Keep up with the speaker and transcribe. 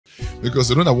Because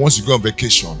they know that once you go on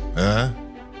vacation,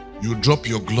 you drop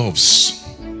your gloves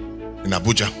in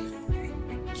Abuja.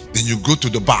 Then you go to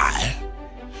Dubai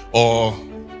or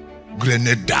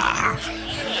Grenada,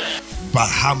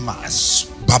 Bahamas,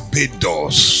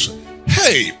 Barbados.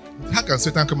 Hey, how can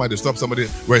Satan come out and stop somebody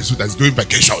that's doing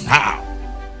vacation? How?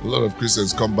 A lot of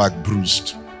Christians come back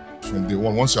bruised. From the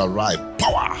one, once you arrive,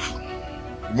 power.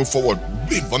 You move forward,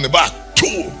 big on the back,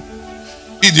 two.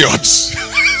 Idiots.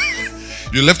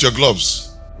 You left your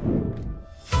gloves.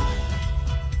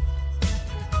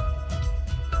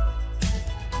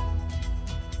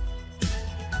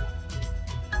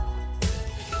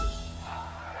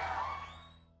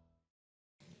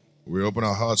 We open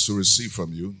our hearts to receive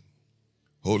from you.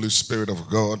 Holy Spirit of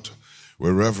God, we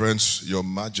reverence your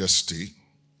majesty.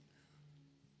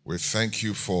 We thank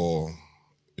you for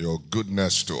your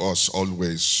goodness to us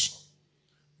always,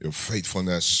 your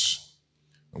faithfulness.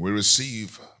 And we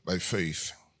receive by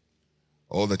faith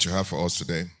all that you have for us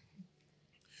today.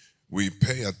 We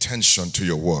pay attention to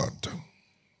your word,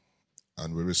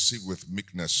 and we receive with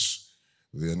meekness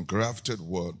the engrafted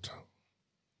word,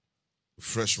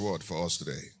 fresh word for us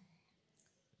today.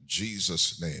 In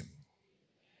Jesus' name,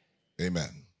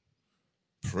 amen.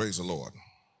 Praise the Lord.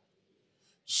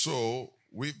 So,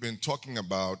 we've been talking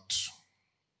about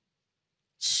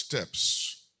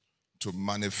steps to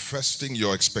manifesting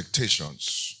your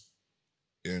expectations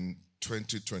in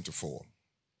 2024.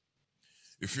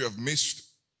 If you have missed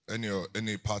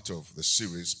any part of the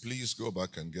series, please go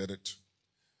back and get it.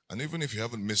 And even if you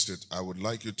haven't missed it, I would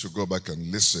like you to go back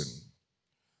and listen,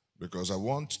 because I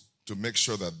want to make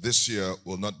sure that this year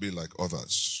will not be like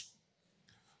others.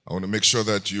 I want to make sure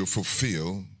that you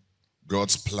fulfill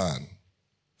God's plan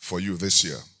for you this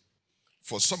year.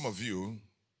 For some of you,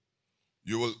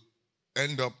 you will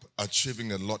end up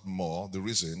achieving a lot more. The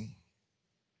reason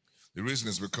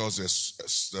is because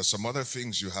there's some other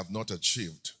things you have not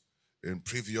achieved in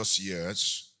previous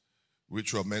years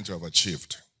which you are meant to have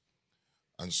achieved.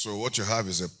 And so what you have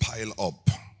is a pile up.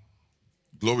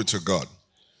 Glory to God.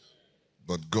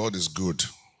 But God is good.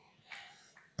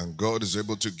 And God is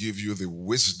able to give you the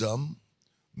wisdom,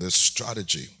 the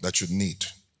strategy that you need,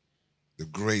 the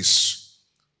grace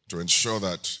to ensure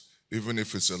that even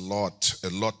if it's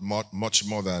much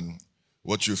more than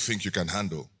what you think you can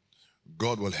handle,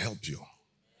 God will help you.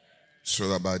 So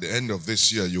that by the end of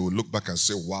this year, you will look back and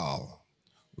say, wow,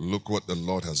 look what the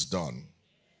Lord has done.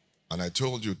 And I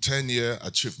told you, 10-year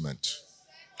achievement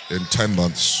in 10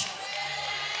 months.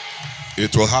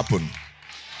 It will happen.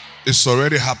 It's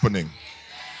already happening.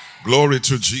 Glory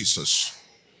to Jesus.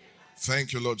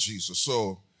 Thank you, Lord Jesus.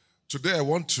 So today I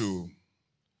want to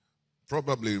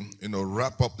probably,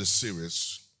 wrap up the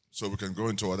series so we can go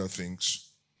into other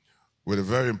things with a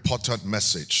very important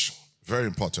message. Very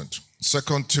important. 2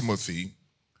 Timothy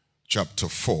chapter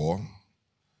 4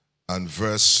 and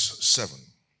verse 7.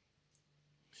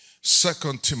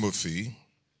 2 Timothy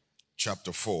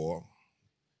chapter 4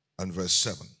 and verse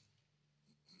 7.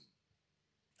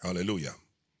 Hallelujah.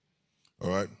 All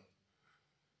right.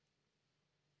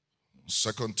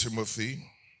 2 Timothy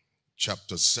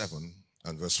chapter 7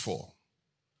 and verse 4.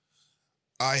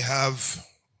 I have,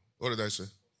 what did I say?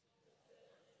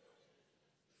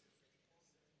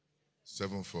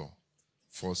 7-4.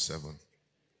 4-7.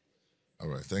 All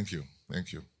right, thank you.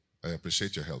 Thank you. I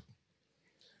appreciate your help.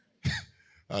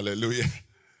 Hallelujah.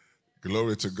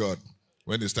 Glory to God.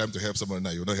 When it's time to help someone now,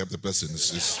 you will not help the person.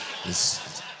 It's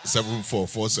 7-4,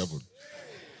 4-7.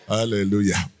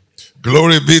 Hallelujah.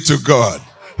 Glory be to God.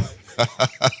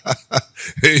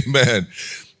 Amen.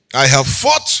 I have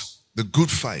fought the good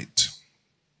fight.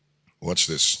 Watch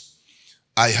this.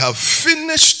 I have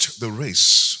finished the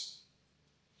race.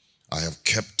 I have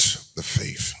kept the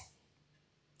faith.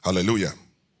 Hallelujah.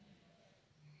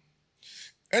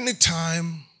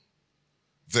 Anytime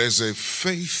there's a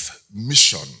faith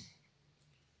mission,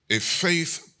 a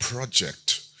faith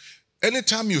project,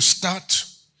 anytime you start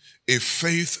a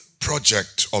faith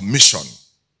project or mission,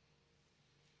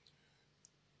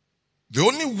 the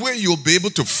only way you'll be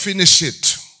able to finish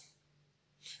it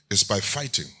is by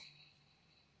fighting.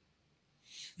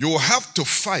 You will have to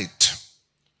fight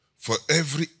for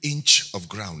every inch of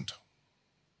ground.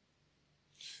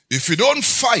 If you don't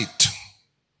fight,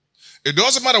 it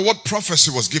doesn't matter what prophecy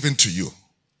was given to you.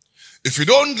 If you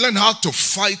don't learn how to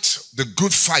fight the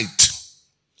good fight,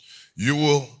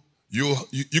 you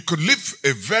could live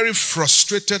a very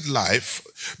frustrated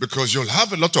life because you'll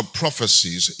have a lot of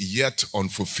prophecies yet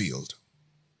unfulfilled.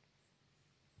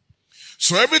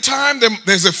 So every time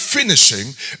there's a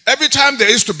finishing, every time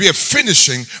there is to be a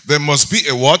finishing, there must be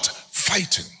a what?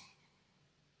 Fighting.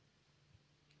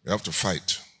 You have to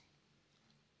fight.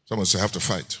 Someone say, I have to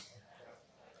fight.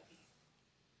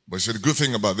 But you see, the good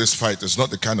thing about this fight is not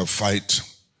the kind of fight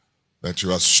that you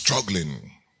are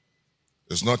struggling.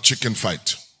 It's not chicken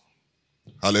fight.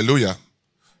 Hallelujah.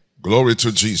 Glory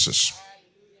to Jesus.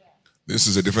 This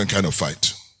is a different kind of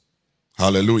fight.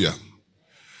 Hallelujah.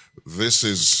 This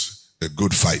is a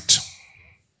good fight.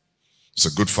 It's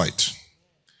a good fight.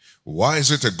 Why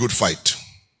is it a good fight?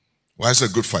 Why is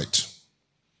it a good fight?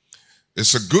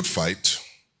 It's a good fight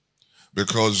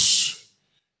because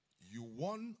you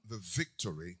won the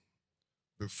victory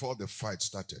before the fight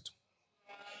started.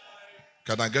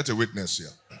 Can I get a witness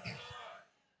here?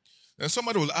 And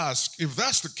somebody will ask, if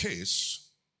that's the case,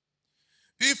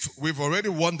 if we've already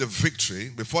won the victory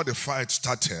before the fight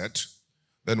started,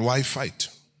 then why fight?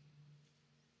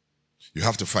 You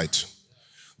have to fight.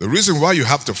 The reason why you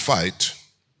have to fight,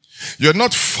 you're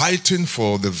not fighting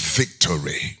for the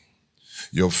victory.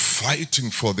 You're fighting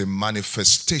for the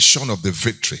manifestation of the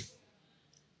victory.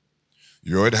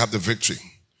 You already have the victory.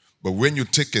 But when you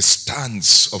take a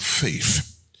stance of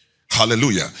faith,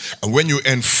 hallelujah, and when you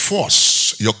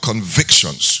enforce your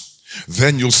convictions,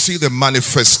 then you'll see the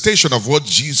manifestation of what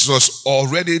Jesus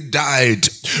already died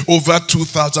over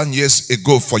 2,000 years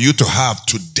ago for you to have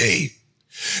today.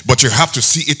 But you have to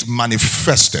see it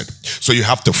manifested. So you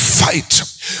have to fight.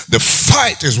 The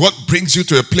fight is what brings you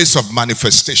to a place of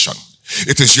manifestation.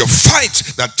 It is your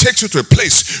fight that takes you to a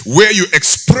place where you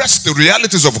express the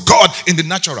realities of God in the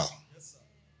natural.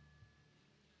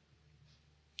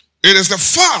 It is the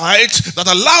fight that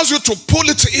allows you to pull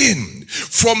it in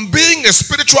from being a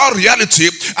spiritual reality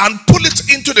and pull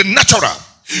it into the natural,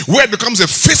 where it becomes a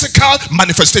physical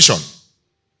manifestation.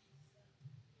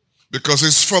 Because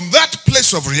it's from that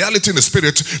place of reality in the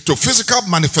spirit to physical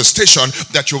manifestation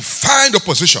that you find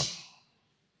opposition.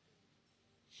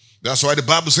 That's why the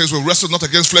Bible says we wrestle not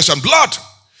against flesh and blood.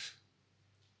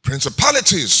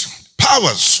 Principalities,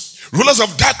 powers, rulers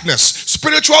of darkness,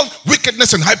 spiritual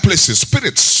wickedness in high places,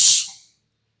 spirits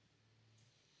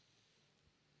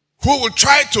who will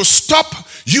try to stop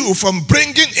you from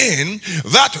bringing in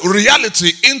that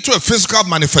reality into a physical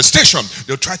manifestation.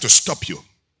 They'll try to stop you.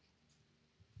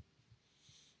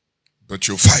 But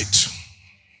you fight.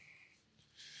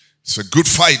 It's a good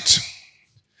fight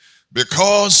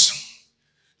because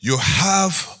you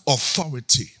have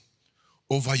authority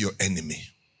over your enemy.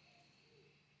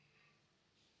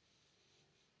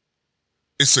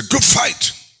 It's a good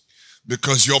fight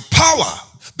because your power,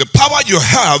 the power you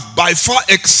have by far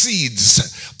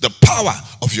exceeds the power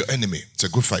of your enemy. It's a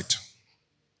good fight.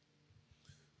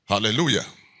 Hallelujah.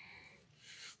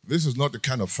 This is not the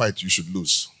kind of fight you should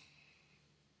lose.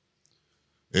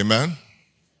 Amen.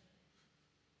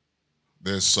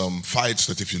 There's some fights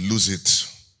that if you lose it,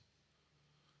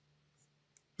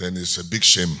 then it's a big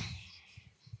shame.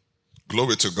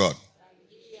 Glory to God.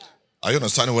 Are you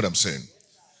understanding what I'm saying?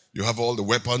 You have all the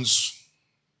weapons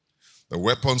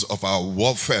of our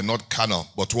warfare, not carnal,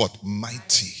 but what?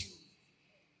 Mighty.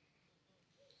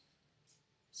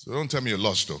 So don't tell me you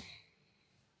lost though.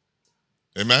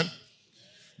 Amen?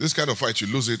 This kind of fight, you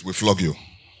lose it, we flog you.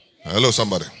 Hello,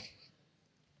 somebody.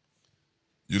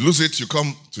 You lose it, you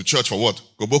come to church for what?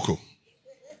 Goboko.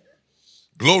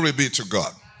 Glory be to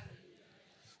God.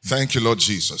 Thank you, Lord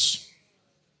Jesus.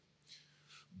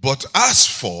 But as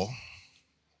for,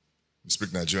 we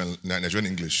speak Nigerian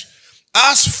English.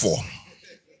 As for,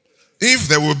 if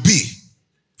there will be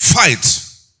fight,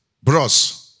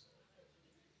 bros,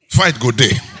 fight go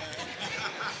day.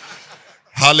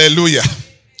 Hallelujah.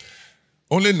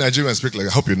 Only Nigerians speak like, I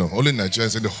hope you know, only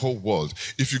Nigerians in the whole world.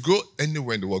 If you go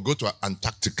anywhere in the world, go to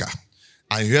Antarctica,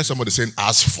 and you hear somebody saying,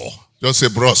 as for, just say,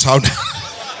 bros, how?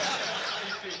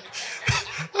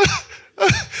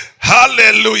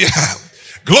 Hallelujah.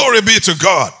 Glory be to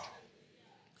God.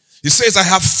 He says, I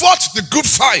have fought the good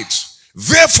fight.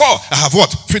 Therefore, I have what?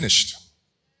 Finished.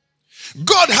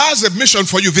 God has a mission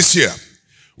for you this year.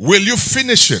 Will you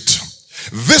finish it?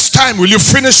 This time, will you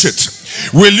finish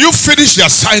it? Will you finish the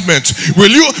assignment? Will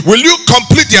you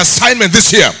complete the assignment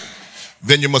this year?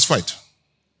 Then you must fight.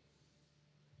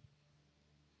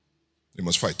 You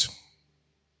must fight.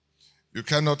 You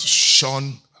cannot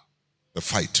shun the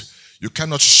fight. You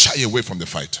cannot shy away from the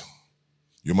fight.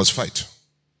 You must fight.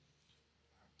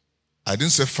 I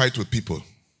didn't say fight with people.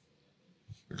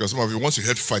 Because some of you, once you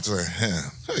heard fight, it's like,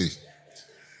 hey.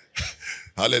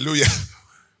 Hallelujah.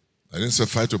 I didn't say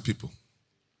fight with people.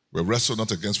 We wrestle not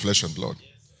against flesh and blood.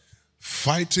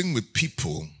 Fighting with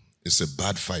people is a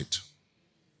bad fight.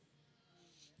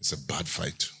 It's a bad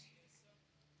fight.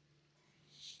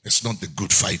 It's not the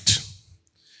good fight.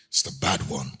 It's the bad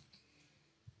one.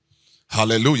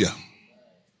 Hallelujah.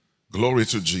 Glory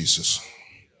to Jesus.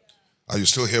 Are you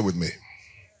still here with me?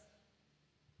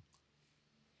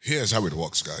 Here's how it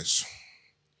works, guys.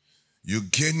 You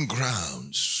gain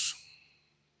grounds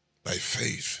by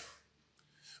faith.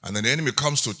 And then the enemy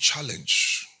comes to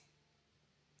challenge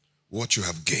what you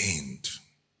have gained.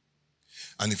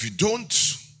 And if you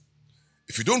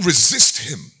don't resist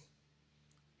him,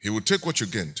 he will take what you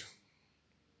gained.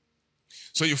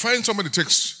 So you find somebody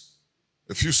takes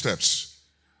a few steps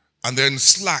and then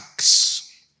slacks.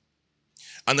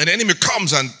 And then the enemy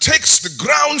comes and takes the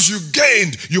grounds you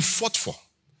gained, you fought for.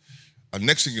 And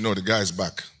next thing you know, the guy is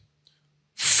back.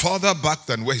 Further back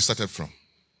than where he started from.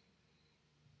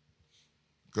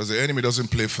 Because the enemy doesn't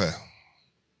play fair.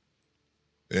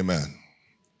 Amen.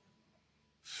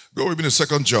 Go with me to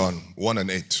 2 John 1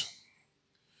 and 8.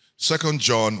 2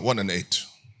 John 1 and 8.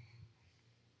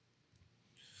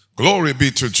 Glory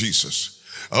be to Jesus.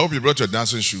 I hope you brought your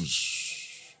dancing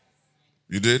shoes.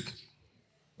 You did?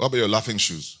 What about your laughing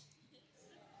shoes?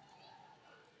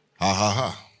 Ha ha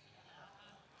ha.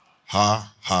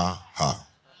 Ha ha ha.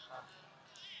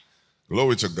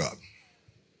 Glory to God.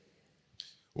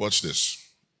 Watch this.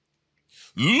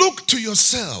 Look to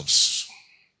yourselves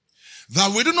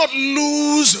that we do not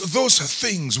lose those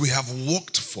things we have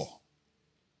worked for.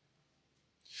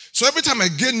 So every time I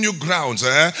gain new grounds,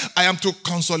 I am to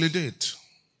consolidate.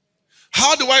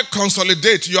 How do I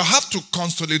consolidate? You have to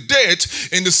consolidate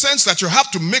in the sense that you have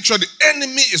to make sure the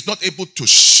enemy is not able to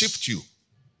shift you.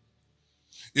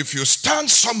 If you stand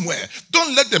somewhere,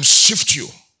 don't let them shift you.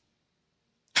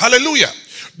 Hallelujah.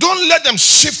 Don't let them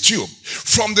shift you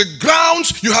from the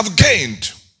grounds you have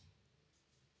gained.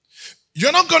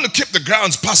 You're not going to keep the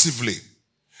grounds passively.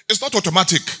 It's not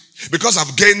automatic. Because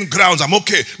I've gained grounds, I'm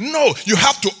okay. No, you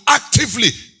have to actively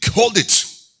hold it.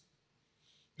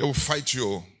 They will fight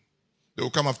you. They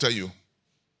will come after you.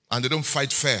 And they don't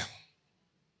fight fair.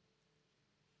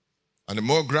 And the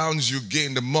more grounds you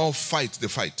gain, the more fight they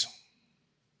fight.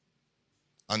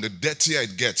 And the dirtier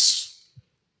it gets.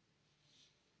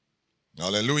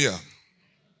 Hallelujah.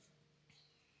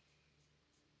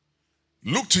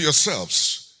 Look to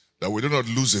yourselves that we do not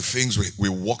lose the things we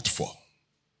worked for,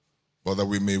 but that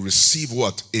we may receive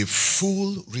what? A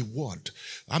full reward.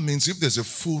 That means if there's a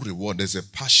full reward, there's a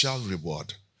partial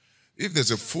reward. If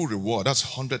there's a full reward, that's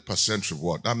 100%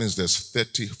 reward. That means there's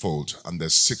 30-fold and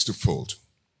there's 60-fold.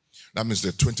 That means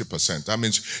there's 20%. That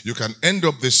means you can end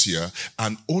up this year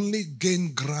and only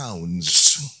gain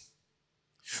grounds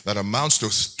that amounts to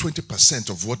 20%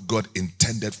 of what God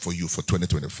intended for you for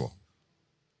 2024.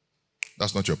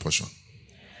 That's not your portion.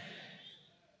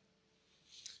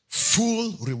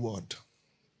 Full reward.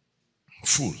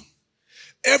 Full.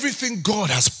 Everything God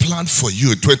has planned for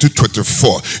you in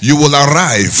 2024, you will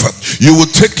arrive. You will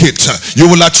take it. You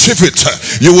will achieve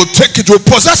it. You will take it. You will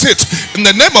possess it in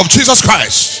the name of Jesus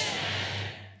Christ.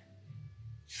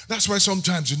 That's why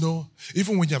sometimes,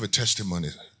 even when you have a testimony,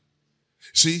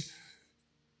 see,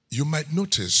 you might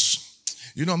notice,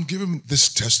 I'm giving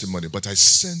this testimony, but I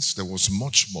sense there was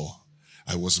much more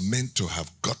I was meant to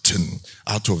have gotten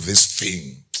out of this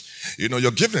thing.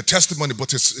 You're giving a testimony,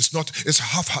 but it's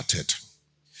half-hearted.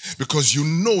 Because you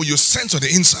sense on the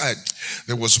inside,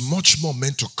 there was much more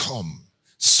meant to come.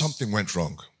 Something went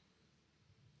wrong.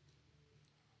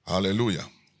 Hallelujah.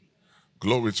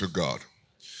 Glory to God.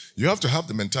 You have to have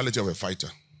the mentality of a fighter.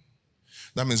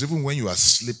 That means even when you are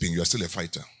sleeping, you are still a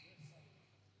fighter.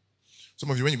 Some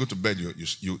of you, when you go to bed,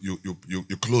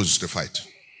 you close the fight.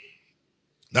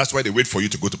 That's why they wait for you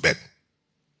to go to bed.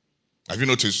 Have you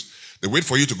noticed? They wait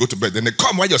for you to go to bed. Then they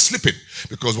come while you're sleeping.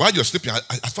 Because while you're sleeping,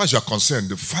 as far as you're concerned,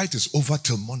 the fight is over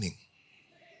till morning.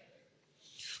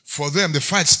 For them, the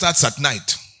fight starts at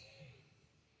night.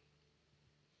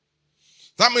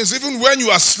 That means even when you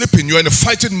are sleeping, you're in a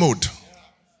fighting mode.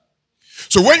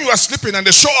 So when you are sleeping and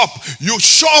they show up, you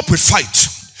show up with fight.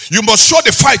 You must show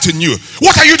the fight in you.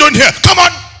 What are you doing here? Come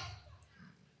on!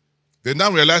 They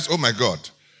now realize, oh my God,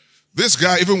 this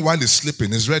guy, even while he's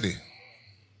sleeping, is ready.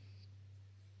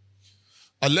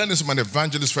 I learned this from an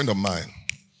evangelist friend of mine.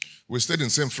 We stayed in the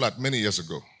same flat many years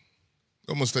ago.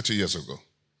 Almost 30 years ago.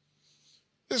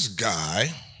 This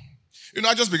guy,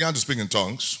 I just began to speak in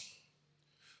tongues.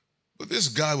 But this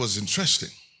guy was interesting.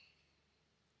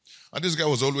 And this guy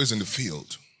was always in the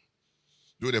field,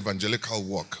 doing evangelical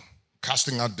work,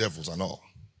 casting out devils and all.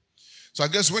 So I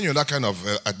guess when you're in that kind of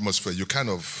atmosphere, you kind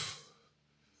of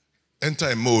enter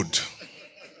a mode.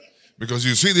 Because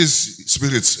you see these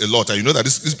spirits a lot, and you know that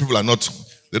these people are not,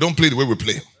 they don't play the way we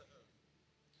play.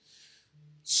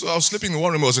 So I was sleeping in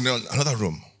one room, I was in another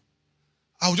room.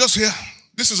 I was just here.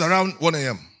 This is around 1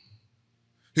 a.m.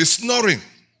 He's snoring.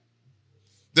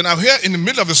 Then I hear in the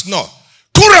middle of the snore,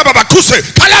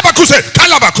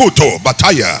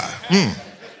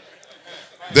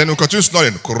 Then we'll continue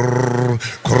snoring.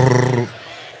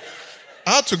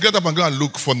 I had to get up and go and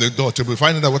look from the door to be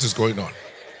finding out what is going on.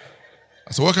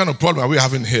 I said, what kind of problem are we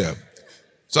having here?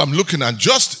 So I'm looking, and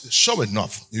just sure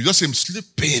enough, you just see him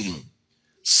sleeping,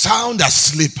 sound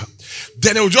asleep.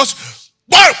 Then it will just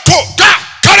I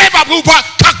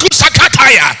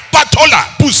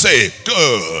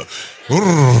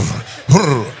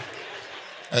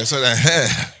said,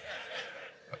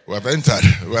 we have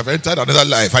entered another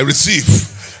life. I receive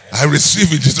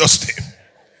in Jesus' name.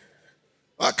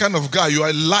 What kind of guy? You are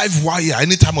a live wire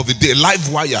any time of the day, live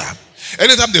wire.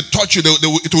 Anytime they touch you, they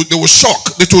will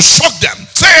shock. It will shock them.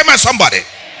 Say amen, somebody.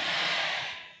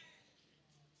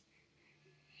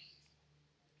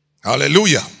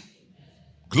 Hallelujah.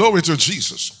 Glory to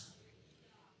Jesus.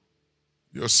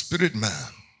 Your spirit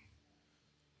man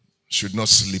should not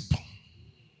sleep.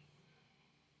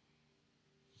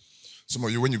 Some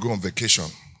of you, when you go on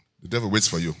vacation, the devil waits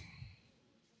for you.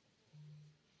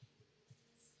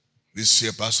 This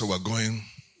year, Pastor, we're going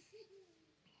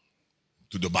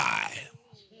to Dubai.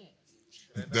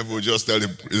 The devil will just tell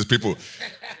his people,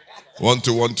 1,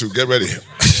 2, 1, 2, get ready.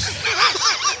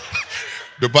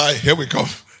 Dubai, here we come.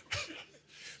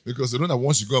 Because they know that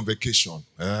once you go on vacation,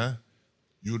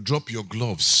 you drop your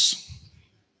gloves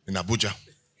in Abuja.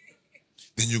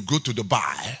 Then you go to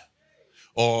Dubai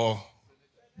or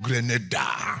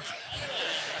Grenada,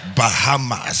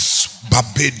 Bahamas,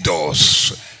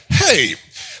 Barbados. Hey,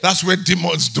 that's where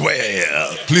demons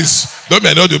dwell. Please, don't be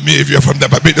annoyed with me if you're from the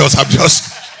Barbados. I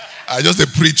just a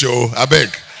preacher, I beg.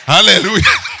 Hallelujah.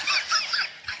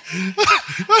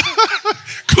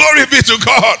 Glory be to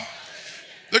God.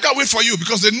 They can't wait for you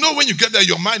because they know when you get there,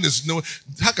 your mind is no.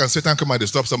 How can Satan come and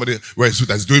stop somebody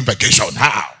that's doing vacation?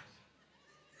 How?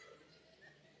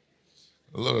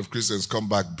 A lot of Christians come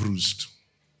back bruised.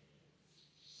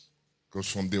 Because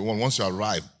from day one, once you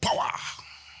arrive, power.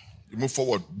 You move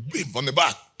forward, beep on the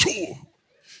back. 2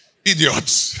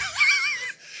 idiots.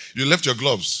 You left your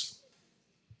gloves.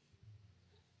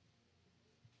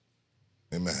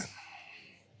 Amen.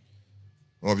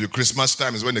 One of your Christmas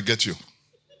time is when they get you.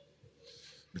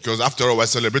 Because after all, we're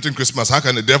celebrating Christmas. How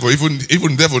can the devil, even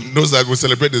the devil knows that we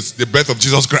celebrate the birth of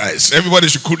Jesus Christ. Everybody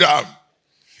should cool down.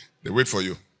 They wait for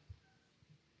you.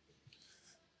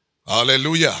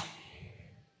 Hallelujah.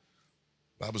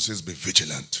 The Bible says, be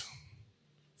vigilant,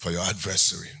 for your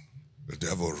adversary, the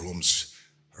devil, roams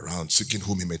around seeking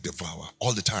whom he may devour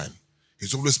all the time.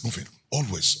 He's always moving,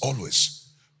 always.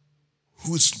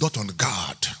 Who is not on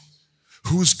guard,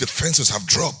 whose defenses have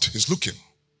dropped, he's looking.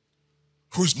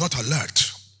 Who is not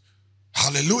alert.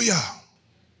 Hallelujah.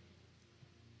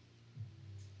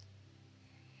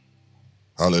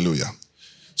 Hallelujah.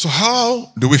 So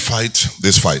how do we fight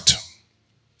this fight?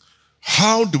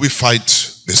 How do we fight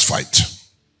this fight?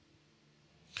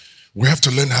 We have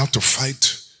to learn how to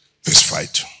fight this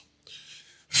fight.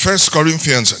 1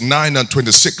 Corinthians 9 and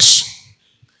 26.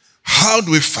 How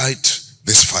do we fight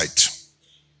this fight?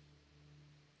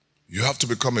 You have to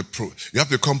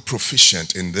become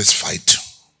proficient in this fight.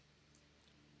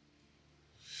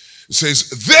 It says,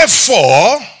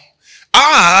 therefore,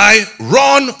 I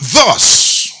run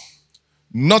thus,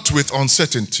 not with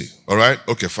uncertainty. All right?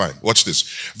 Okay, fine. Watch this.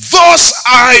 Thus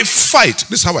I fight.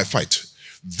 This is how I fight.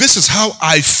 This is how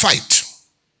I fight.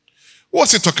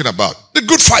 What's he talking about? The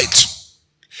good fight.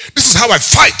 This is how I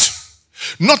fight.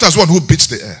 Not as one who beats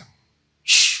the air.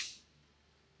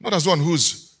 Not as one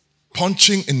who's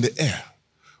punching in the air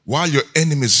while your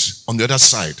enemy's on the other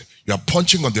side. You are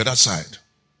punching on the other side.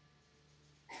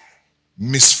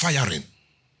 Misfiring.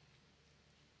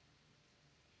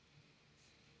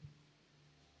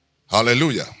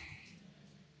 Hallelujah.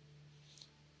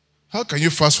 How can you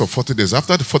fast for 40 days?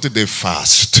 After the 40-day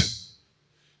fast,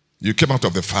 you came out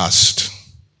of the fast,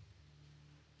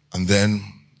 and then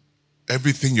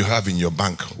everything you have in your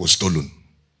bank was stolen.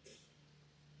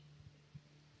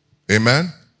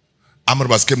 Amen?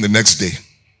 Amrabas came the next day.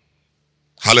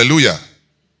 Hallelujah.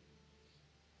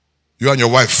 You and your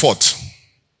wife fought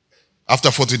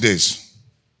after 40 days.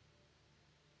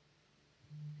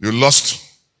 You lost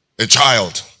a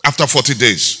child after 40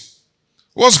 days.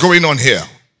 What's going on here?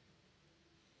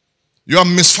 You are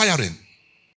misfiring.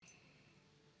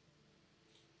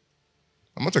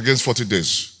 I'm not against 40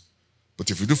 days.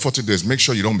 But if you do 40 days, make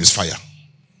sure you don't misfire.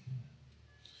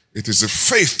 It is the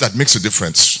faith that makes a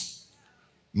difference,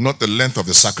 not the length of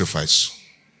the sacrifice.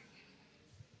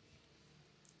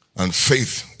 And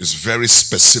faith is very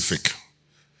specific.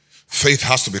 Faith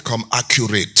has to become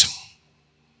accurate.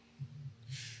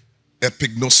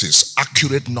 Epignosis,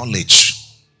 accurate knowledge.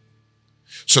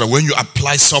 So that when you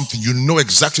apply something, you know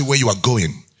exactly where you are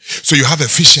going. So you have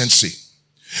efficiency.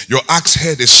 Your axe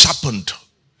head is sharpened.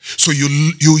 So you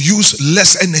use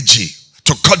less energy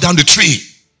to cut down the tree.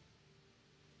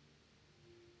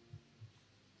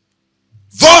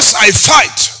 Thus I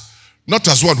fight, not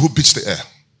as one who beats the air.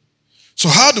 So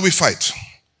how do we fight?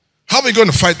 How are we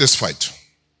going to fight this fight?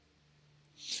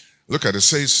 Look at it. It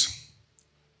says,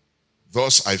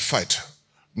 thus I fight,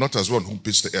 not as one who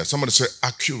beats the air. Somebody say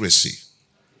accuracy.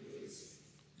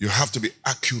 You have to be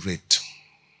accurate.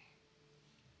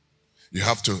 You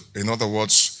have to, in other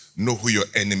words, know who your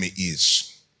enemy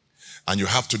is. And you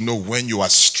have to know when you are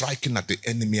striking at the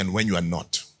enemy and when you are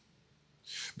not.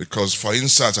 Because, for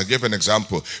instance, I gave an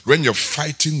example. When you're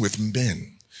fighting with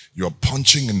men, you're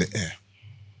punching in the air.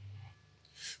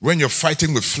 When you're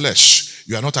fighting with flesh,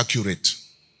 you are not accurate.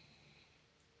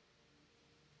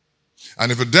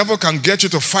 And if the devil can get you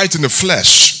to fight in the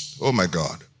flesh, oh my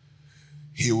God,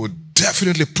 he will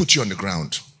definitely put you on the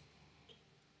ground.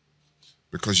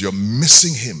 Because you're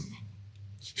missing him.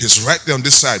 He's right there on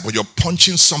this side, but you're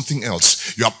punching something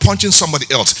else. You are punching somebody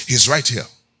else. He's right here.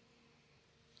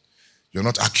 You're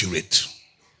not accurate.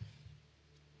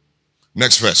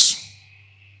 Next verse.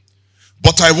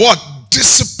 But I what?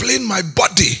 Discipline my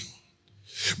body.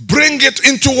 Bring it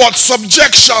into what?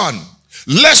 Subjection.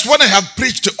 Lest when I have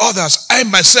preached to others, I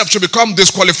myself should become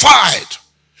disqualified.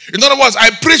 In other words,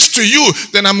 I preach to you,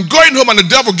 then I'm going home and the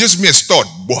devil gives me a stud.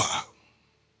 Boah.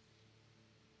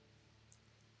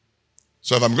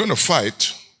 So if I'm going to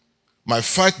fight, my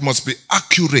fight must be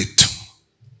accurate.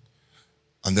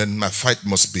 And then my fight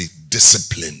must be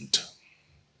disciplined.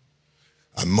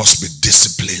 I must be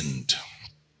disciplined.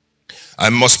 I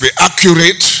must be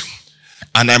accurate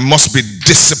and I must be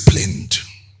disciplined.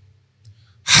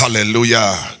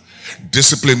 Hallelujah.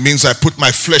 Discipline means I put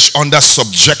my flesh under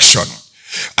subjection.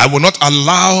 I will not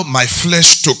allow my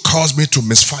flesh to cause me to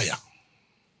misfire.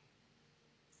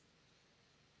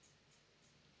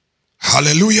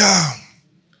 Hallelujah.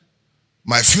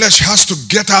 My flesh has to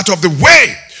get out of the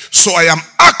way so I am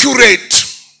accurate.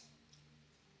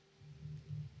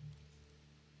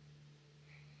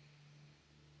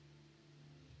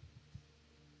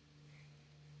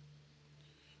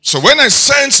 So when I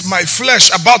sense my flesh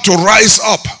about to rise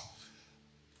up,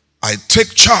 I take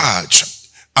charge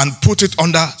and put it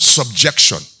under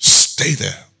subjection. Stay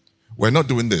there. We're not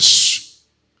doing this.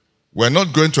 We're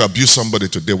not going to abuse somebody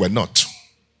today. We're not.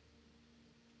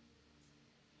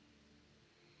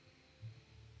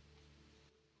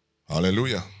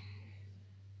 Hallelujah.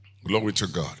 Glory to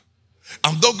God.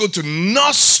 I'm not going to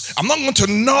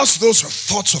nurse those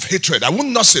thoughts of hatred. I won't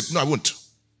nurse it. No, I won't.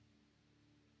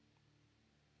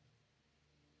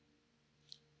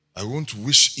 I won't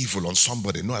wish evil on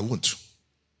somebody. No, I won't.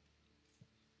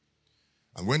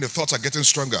 And when the thoughts are getting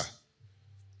stronger,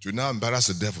 do now embarrass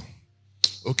the devil.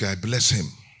 Okay, I bless him.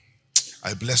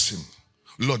 I bless him.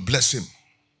 Lord, bless him.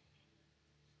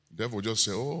 The devil will just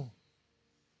say, oh,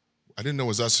 I didn't know it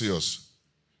was that serious.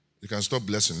 You can stop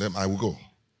blessing them. I will go.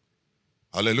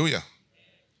 Hallelujah.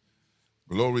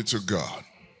 Glory to God.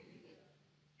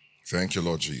 Thank you,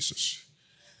 Lord Jesus.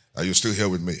 Are you still here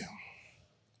with me?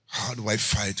 How do I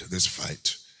fight this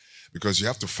fight? Because you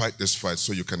have to fight this fight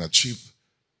so you can achieve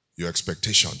your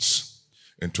expectations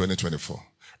in 2024.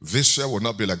 This year will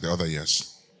not be like the other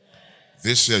years.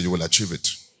 This year you will achieve it.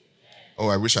 Oh,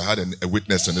 I wish I had a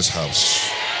witness in this house.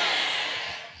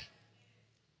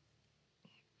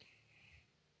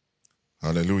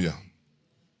 Hallelujah.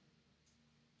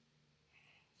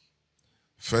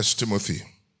 1 Timothy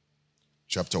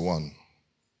chapter 1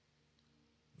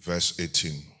 verse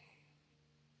 18.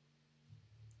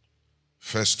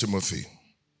 1 Timothy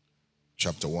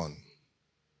chapter 1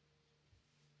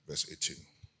 verse 18.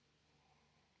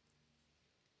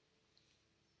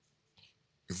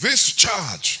 This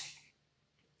charge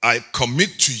I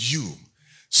commit to you,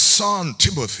 son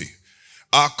Timothy,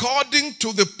 according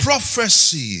to the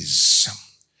prophecies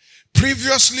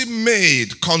previously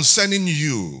made concerning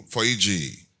you, for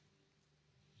e.g.,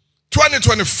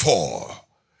 2024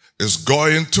 is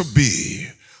going to be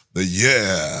the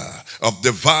year of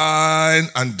divine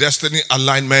and destiny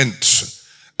alignment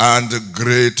and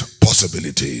great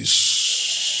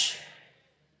possibilities.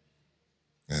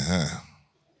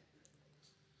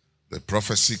 The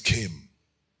prophecy came.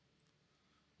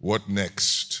 What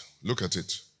next? Look at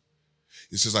it.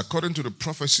 It says, according to the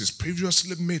prophecies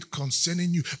previously made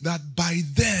concerning you, that by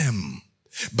them,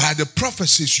 by the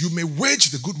prophecies, you may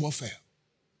wage the good warfare.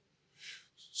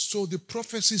 So the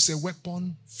prophecy is a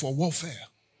weapon for warfare.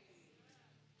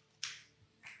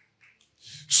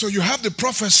 So you have the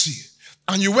prophecy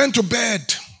and you went to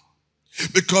bed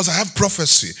Because I have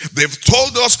prophecy. They've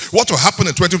told us what will happen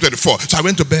in 2024. So I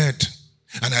went to bed.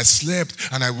 And I slept,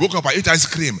 and I woke up, I ate ice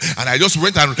cream, and I just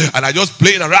went and I just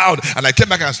played around, and I came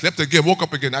back and I slept again, woke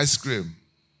up again, ice cream.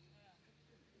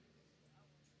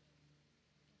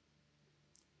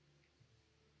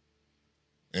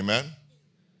 Amen?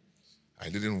 I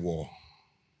didn't war.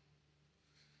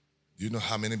 Do you know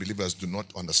how many believers do not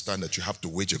understand that you have to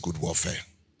wage a good warfare?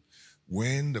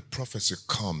 When the prophecy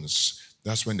comes,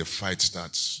 that's when the fight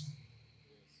starts.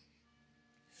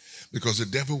 Because the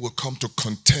devil will come to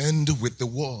contend with the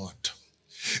word.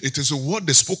 It is a word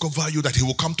they spoke over you that he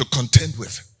will come to contend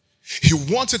with. He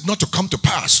wants it not to come to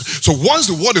pass. So once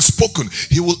the word is spoken,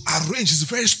 he will arrange. It's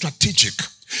very strategic.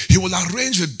 He will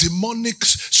arrange the demonic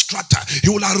strata. He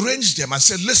will arrange them and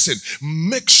say, listen,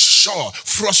 make sure,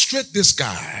 frustrate this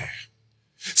guy.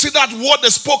 See that word they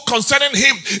spoke concerning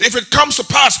him, if it comes to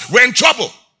pass, we're in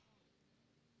trouble.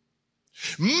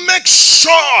 Make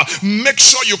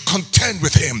sure you contend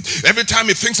with him. Every time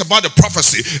he thinks about the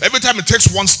prophecy, every time he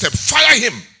takes one step, fire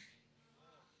him.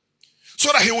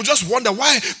 So that he will just wonder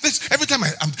why this, every time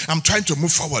I'm trying to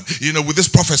move forward, with this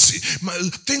prophecy,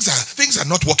 things are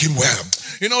not working well.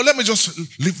 Let me just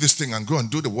leave this thing and go and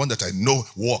do the one that I know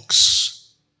works.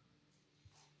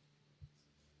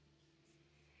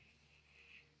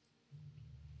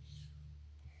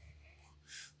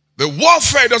 The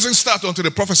warfare doesn't start until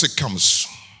the prophecy comes.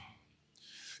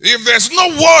 If there's no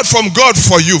word from God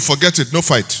for you, forget it, no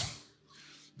fight.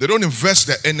 They don't invest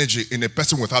their energy in a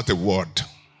person without a word.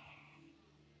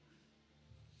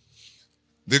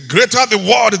 The greater the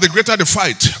word, the greater the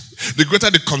fight, the greater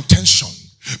the contention.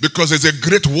 Because there's a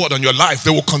great word on your life,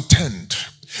 they will contend.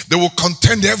 They will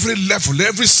contend every level,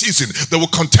 every season. They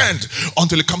will contend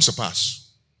until it comes to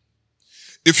pass.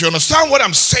 If you understand what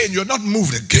I'm saying, you're not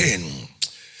moved again.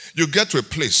 You get to a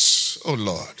place, oh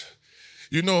Lord,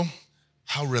 you know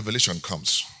how revelation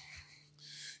comes.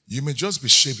 You may just be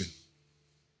shaving,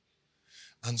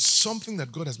 and something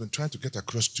that God has been trying to get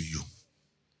across to you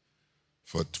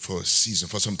for a season,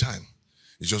 for some time,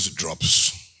 it just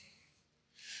drops.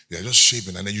 You're just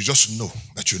shaving, and then you just know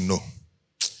that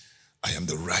I am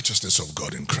the righteousness of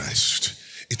God in Christ.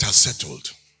 It has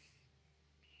settled.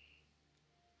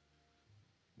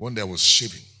 One day I was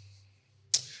shaving,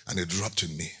 and it dropped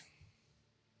in me.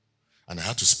 And I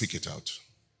had to speak it out.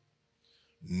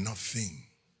 Nothing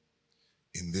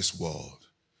in this world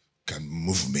can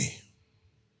move me.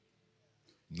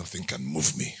 Nothing can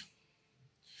move me.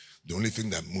 The only thing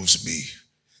that moves me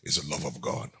is the love of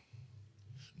God.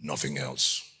 Nothing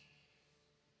else.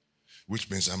 Which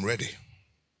means I'm ready.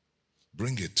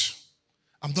 Bring it.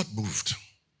 I'm not moved.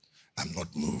 I'm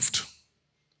not moved.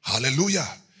 Hallelujah.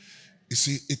 You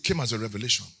see, it came as a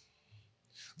revelation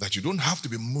that you don't have to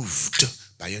be moved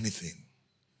by anything.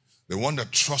 The one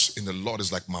that trusts in the Lord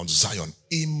is like Mount Zion,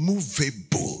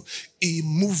 immovable,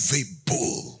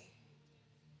 immovable.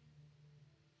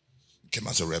 It came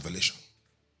as a revelation.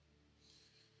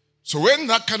 So when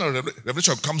that kind of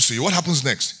revelation comes to you, what happens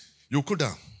next? You cool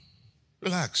down,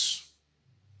 relax.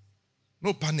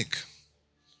 No panic,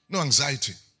 no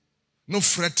anxiety, no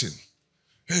fretting.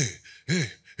 Hey,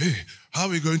 how are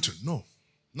we going to? No,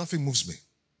 nothing moves me.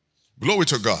 Glory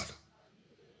to God.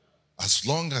 As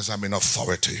long as I'm in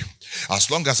authority,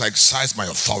 as long as I exercise my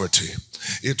authority,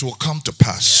 it will come to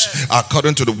pass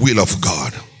according to the will of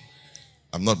God.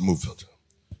 I'm not moved.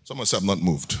 Someone say I'm not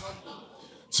moved.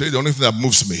 Say the only thing that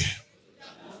moves me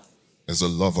is the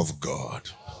love of God.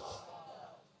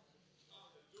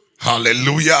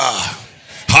 Hallelujah.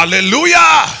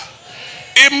 Hallelujah.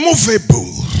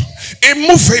 Immovable.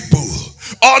 Immovable.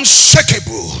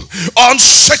 Unshakable.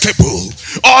 Unshakable.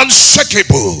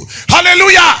 Unshakable.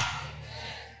 Hallelujah.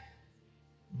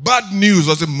 Bad news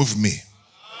doesn't move me.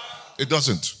 It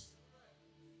doesn't.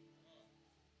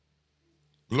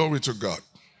 Glory to God.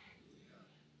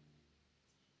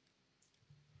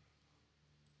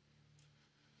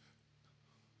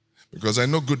 Because I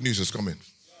know good news is coming.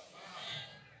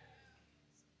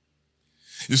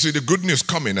 You see, the good news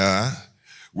coming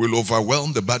will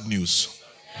overwhelm the bad news.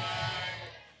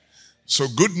 So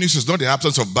good news is not the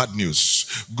absence of bad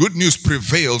news. Good news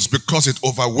prevails because it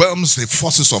overwhelms the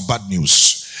forces of bad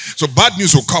news. So bad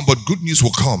news will come, but good news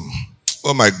will come.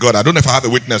 Oh my God, I don't know if I have a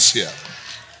witness here.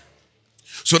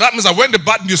 So that means that when the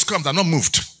bad news comes, I'm not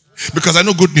moved. Because I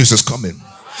know good news is coming.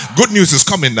 Good news is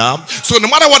coming now. So no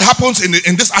matter what happens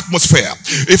in this atmosphere,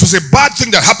 if it's a bad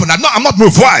thing that happened, I'm not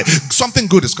moved. Why? Something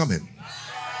good is coming.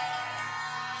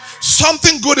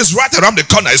 Something good is right around the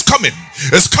corner. It's coming.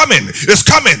 It's coming. It's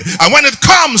coming. And when it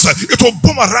comes, it will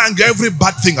boomerang every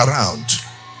bad thing around.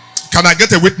 Can I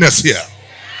get a witness here?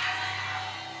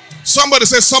 Somebody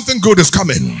say something good is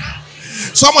coming.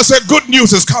 Someone said good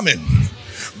news is coming.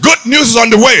 Good news is on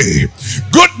the way.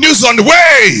 Good news is on the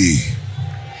way.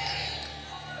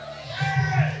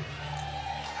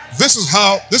 This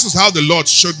is how the Lord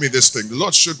showed me this thing. The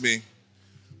Lord showed me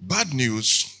bad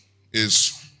news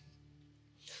is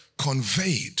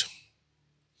conveyed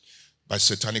by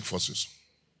satanic forces.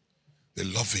 They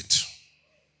love it.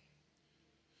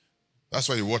 That's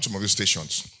why you watch some of these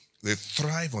stations. They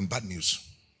thrive on bad news.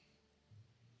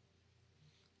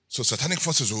 So satanic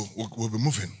forces will be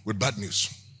moving with bad news.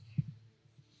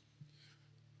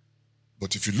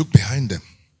 But if you look behind them,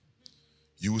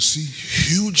 you will see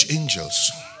huge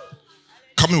angels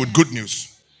coming with good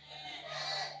news.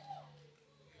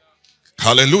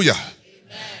 Hallelujah.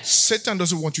 Satan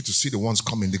doesn't want you to see the ones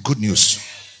coming, the good news.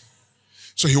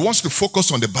 So he wants to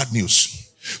focus on the bad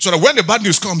news. So that when the bad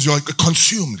news comes, you're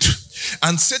consumed.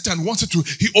 And Satan wants it to,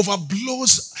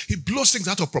 he blows things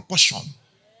out of proportion.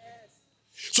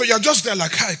 So you're just there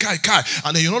like, kai,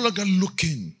 and then you're no longer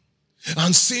looking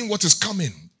and seeing what is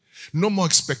coming. No more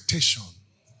expectation.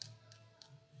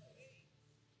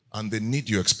 And they need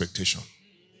your expectation.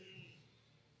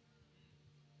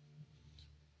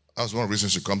 That's one of the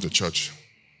reasons you come to church.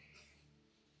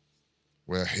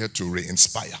 We're here to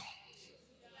re-inspire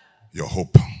your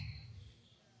hope.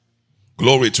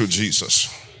 Glory to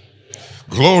Jesus.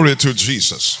 Glory to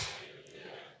Jesus.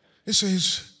 He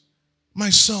says, my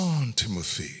son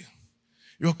Timothy,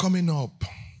 you're coming up,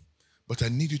 but I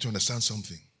need you to understand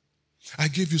something. I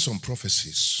gave you some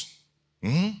prophecies.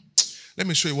 Let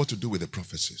me show you what to do with the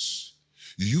prophecies.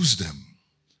 Use them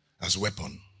as a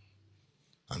weapon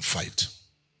and fight.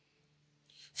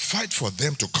 Fight for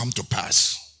them to come to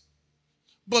pass.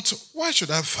 But why should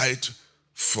I fight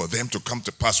for them to come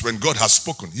to pass when God has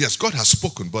spoken? Yes, God has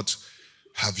spoken, but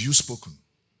have you spoken?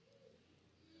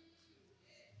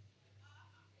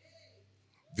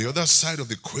 The other side of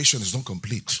the equation is not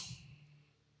complete.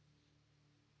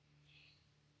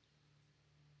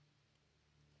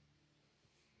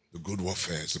 The good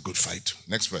warfare is the good fight.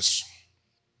 Next verse.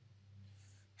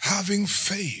 Having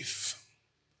faith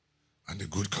and a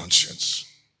good conscience.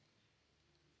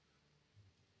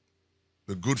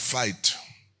 The good fight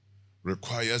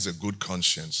requires a good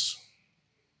conscience.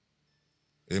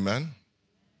 Amen?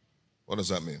 What does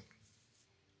that mean?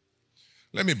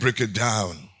 Let me break it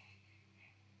down.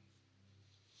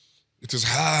 It is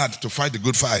hard to fight the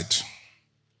good fight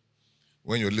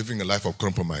when you're living a life of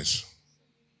compromise.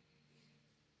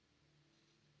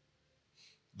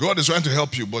 God is trying to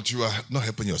help you, but you are not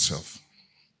helping yourself.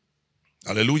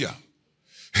 Hallelujah.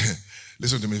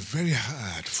 Listen to me, it's very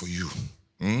hard for you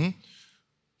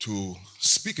to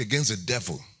speak against the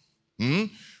devil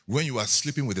when you are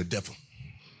sleeping with the devil.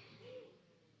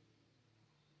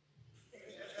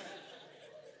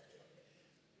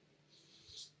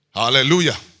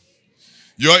 Hallelujah.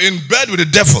 You're in bed with the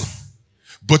devil,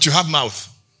 but you have mouth.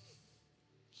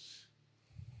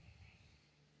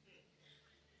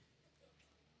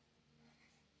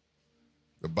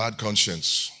 The bad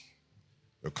conscience,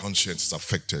 your conscience is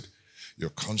affected.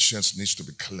 Your conscience needs to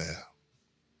be clear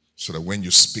so that when you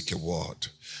speak a word,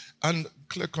 and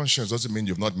clear conscience doesn't mean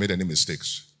you've not made any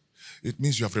mistakes. It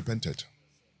means you have repented.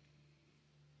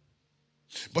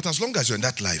 But as long as you're in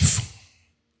that life,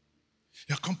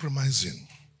 you're compromising.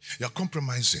 You're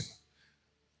compromising.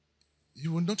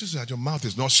 You will notice that your mouth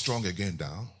is not strong again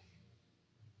now.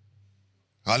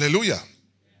 Hallelujah.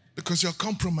 Because you're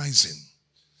compromising.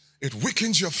 It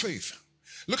weakens your faith.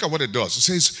 Look at what it does. It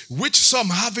says, which some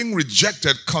having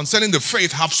rejected concerning the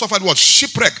faith have suffered what?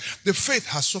 Shipwreck. The faith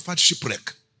has suffered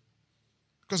shipwreck.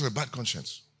 Because of a bad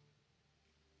conscience.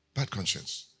 Bad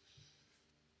conscience.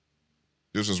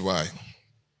 This is why,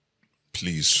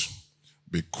 please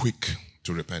be quick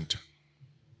to repent.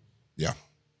 Yeah.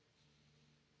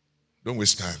 Don't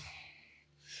waste time.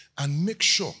 And make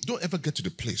sure, don't ever get to the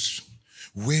place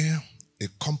where a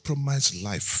compromised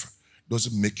life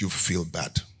doesn't make you feel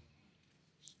bad.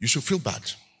 You should feel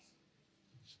bad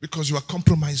because you are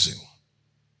compromising.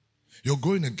 You're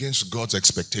going against God's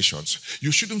expectations.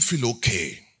 You shouldn't feel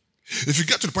okay. If you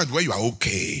get to the point where you are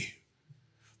okay,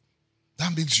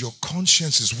 that means your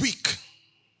conscience is weak.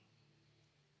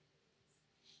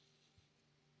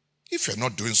 If you're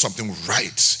not doing something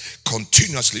right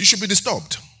continuously, you should be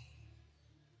disturbed.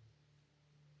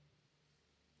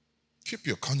 Keep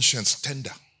your conscience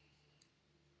tender.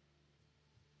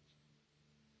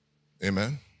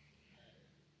 Amen.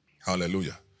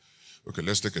 Hallelujah. Okay,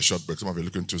 let's take a short break. Some of you are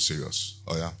looking too serious.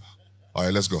 Oh, yeah? All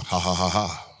right, let's go. Ha, ha, ha, ha.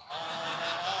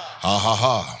 Ha, ha,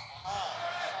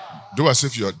 ha. Do as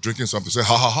if you're drinking something. Say,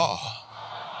 ha, ha,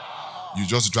 ha. You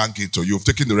just drank it, or you've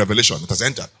taken the revelation. It has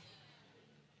entered.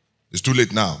 It's too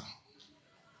late now.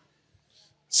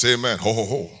 Say amen. Ho, ho,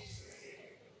 ho.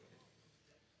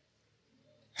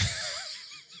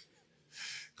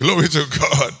 Glory to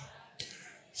God.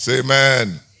 Say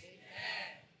amen.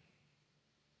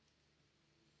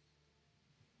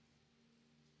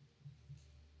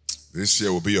 This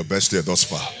year will be your best year thus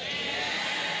far.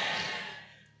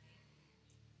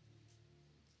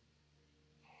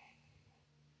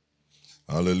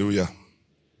 Hallelujah.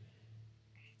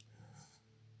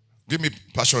 Give me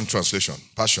Passion Translation.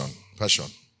 Passion.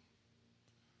 Passion.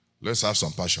 Let's have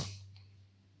some passion.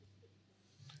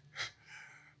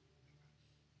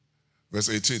 Verse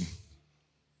 18.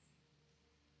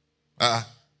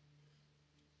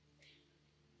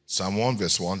 Psalm 1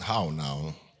 verse 1. How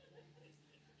now?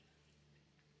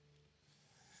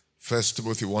 1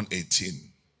 Timothy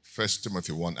 1:18. 1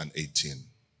 Timothy 1 and 18.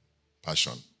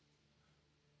 Passion.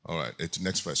 All right,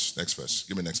 next verse, next verse.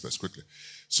 Give me next verse quickly.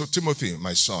 So Timothy,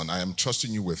 my son, I am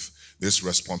trusting you with this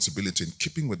responsibility in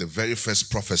keeping with the very first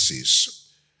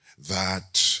prophecies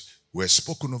that were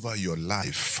spoken over your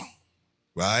life,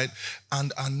 right?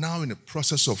 And are now in the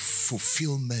process of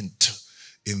fulfillment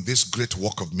in this great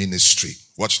work of ministry.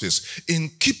 Watch this. In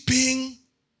keeping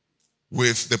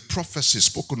with the prophecies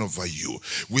spoken over you,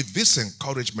 with this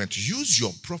encouragement, use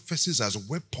your prophecies as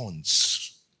weapons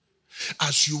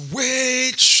as you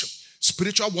wage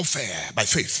spiritual warfare by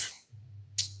faith.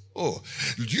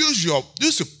 Use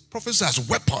the prophecies as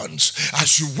weapons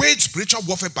as you wage spiritual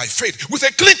warfare by faith with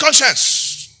a clean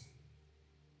conscience.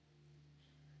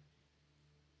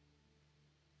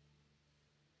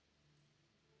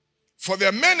 For there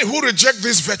are many who reject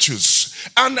these virtues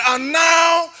and are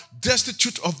now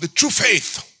destitute of the true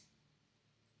faith.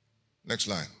 Next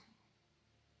line.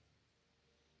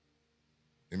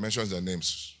 He mentions their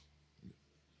names.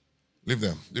 Leave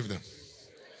them. Leave them.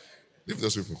 Leave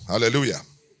those people. Hallelujah.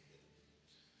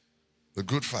 The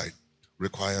good fight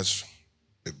requires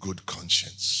a good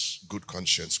conscience. Good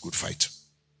conscience, good fight.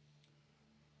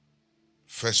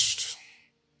 1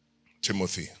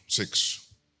 Timothy 6.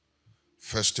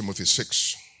 1 Timothy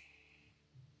 6,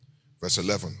 verse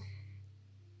 11.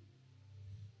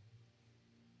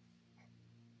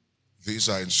 These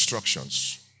are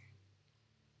instructions.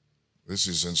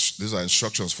 These are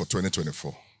instructions for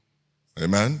 2024.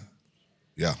 Amen?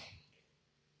 Yeah.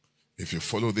 If you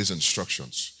follow these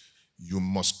instructions, you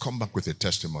must come back with a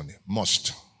testimony.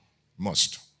 Must.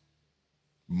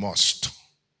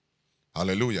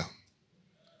 Hallelujah.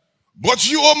 But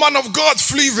you, O man of God,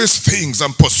 flee these things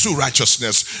and pursue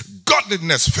righteousness,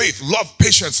 godliness, faith, love,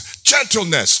 patience,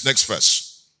 gentleness. Next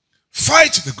verse.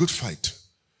 Fight the good fight.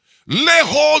 Lay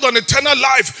hold on eternal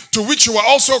life to which you are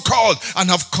also called and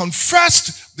have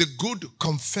confessed the good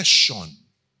confession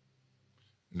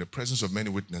in the presence of many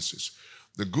witnesses.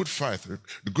 The good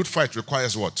fight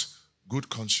requires what? Good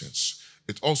conscience.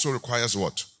 It also requires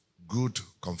what? Good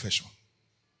confession.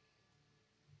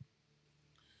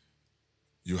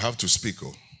 You have to speak.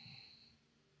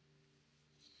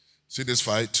 See this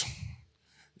fight?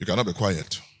 You cannot be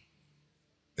quiet.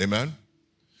 Amen?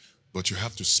 But you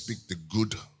have to speak the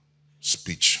good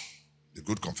speech, the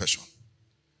good confession.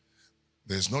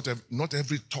 There's not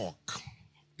every talk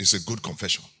is a good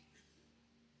confession.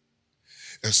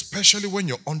 Especially when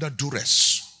you're under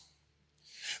duress.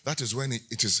 That is when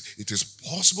it is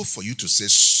possible for you to say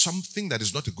something that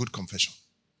is not a good confession.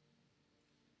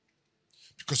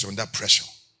 Because you're under pressure.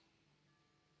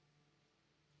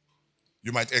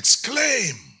 You might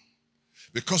exclaim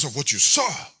because of what you saw.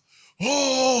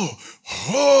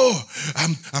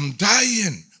 I'm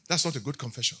dying. That's not a good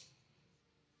confession.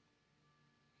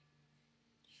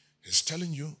 He's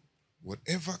telling you,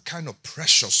 whatever kind of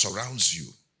pressure surrounds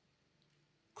you,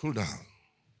 cool down.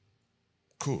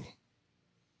 Cool.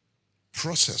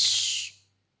 Process.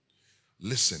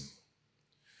 Listen.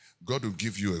 God will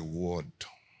give you a word.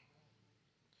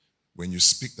 When you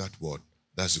speak that word,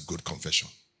 that's a good confession.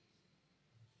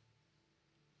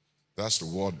 That's the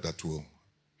word that will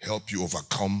help you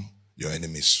overcome your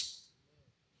enemies.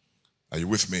 Are you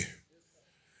with me?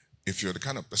 If you're the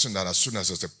kind of person that as soon as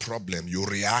there's a problem, you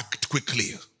react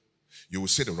quickly, you will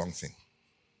say the wrong thing.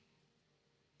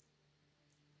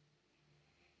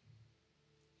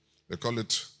 They call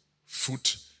it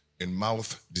foot and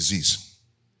mouth disease.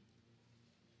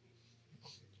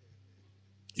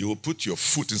 You will put your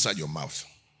foot inside your mouth.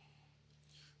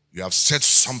 You have said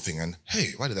something and,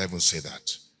 hey, why did I even say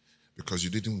that? Because you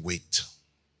didn't wait.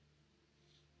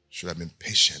 Should have been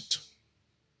patient.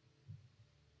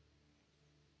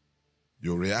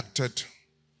 You reacted.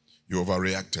 You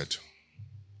overreacted.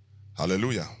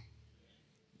 Hallelujah.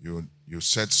 You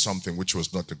said something which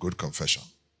was not a good confession.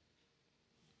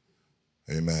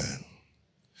 Amen.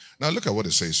 Now look at what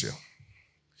it says here.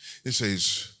 It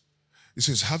says,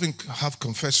 have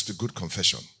confessed the good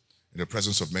confession in the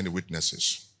presence of many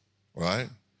witnesses. Right?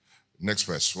 Next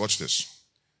verse, watch this.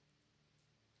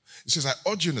 It says, I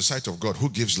urge you in the sight of God who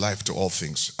gives life to all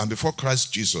things, and before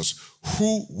Christ Jesus,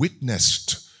 who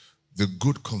witnessed the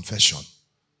good confession.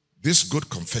 This good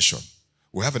confession,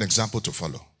 we have an example to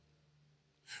follow.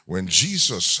 When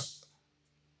Jesus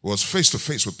was face to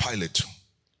face with Pilate,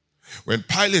 when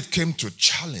Pilate came to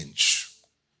challenge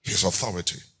his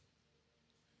authority,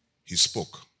 he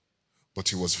spoke, but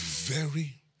he was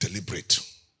very deliberate.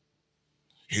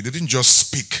 He didn't just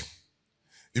speak,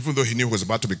 even though he knew he was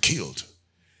about to be killed.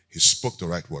 He spoke the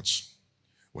right words.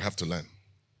 We have to learn.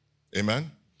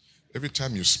 Amen? Every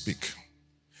time you speak,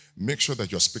 make sure that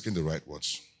you're speaking the right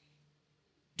words.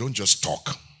 Don't just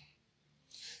talk.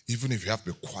 Even if you have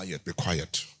to be quiet, be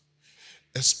quiet.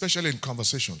 Especially in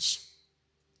conversations.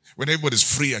 When everybody's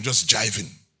free and just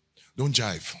jiving, don't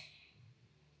jive.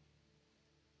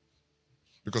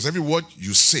 Because every word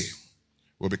you say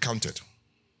will be counted,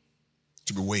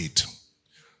 to be weighed.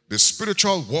 The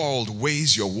spiritual world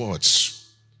weighs your words.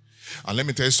 And let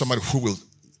me tell you somebody who will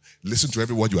listen to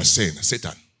every word you are saying.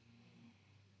 Satan.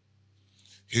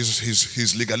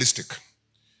 He's legalistic.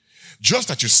 Just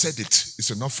that you said it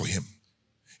is enough for him.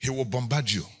 He will bombard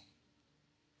you.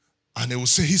 And he will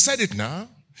say, he said it now.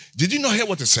 Did you not hear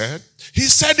what he said? He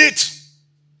said it.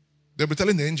 They'll be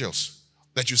telling the angels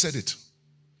that you said it.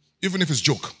 Even if it's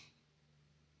joke.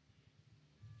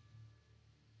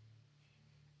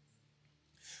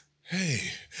 Hey,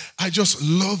 I just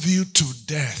love you to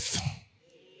death.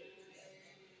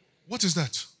 What is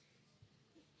that?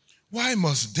 Why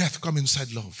must death come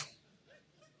inside love?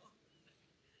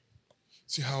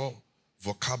 See how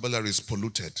vocabulary is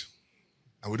polluted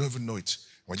and we don't even know it.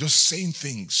 We're just saying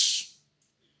things.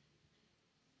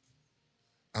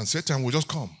 And Satan will just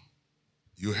come.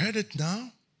 You heard it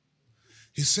now?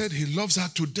 He said he loves her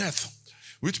to death,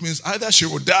 which means either she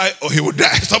will die or he will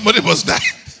die. Somebody must die.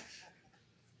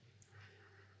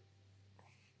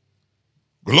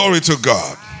 Glory to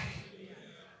God.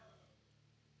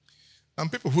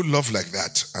 And people who love like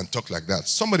that and talk like that,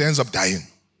 somebody ends up dying.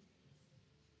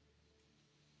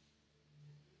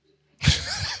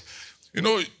 You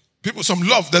know, people, some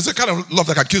love, there's a kind of love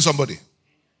that can kill somebody.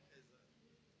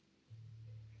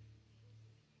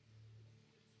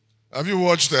 Have you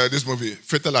watched this movie,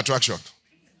 Fatal Attraction?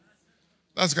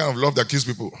 That's the kind of love that kills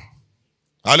people.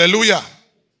 Hallelujah.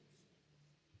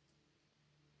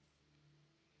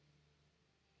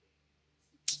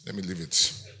 Let me leave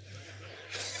it.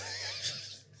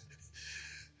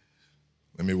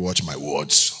 Let me watch my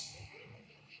words.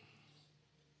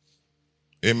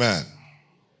 Amen.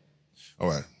 All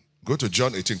right. Go to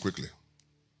John 18 quickly.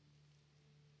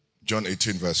 John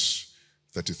 18 verse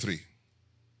 33.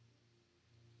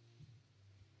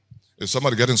 Is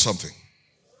somebody getting something?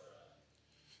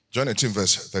 John 18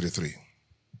 verse 33.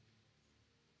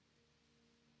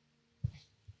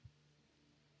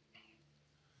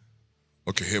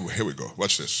 Okay, here we go.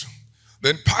 Watch this.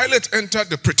 Then Pilate entered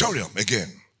the praetorium again,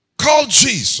 called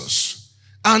Jesus,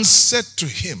 and said to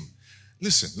him,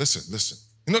 listen.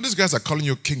 You know, these guys are calling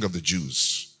you king of the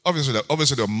Jews. Obviously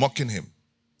they're mocking him.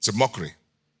 It's a mockery.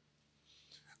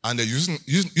 And they're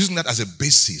using that as a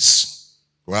basis,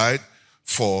 right,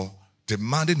 for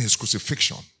demanding his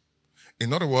crucifixion.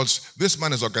 In other words, this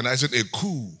man is organizing a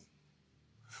coup.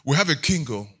 We have a king,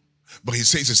 but he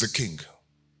says he's a king.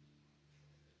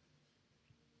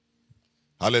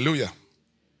 Hallelujah.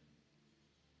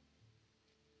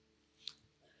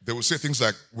 They will say things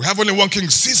like, we have only one king,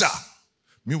 Caesar.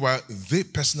 Meanwhile, they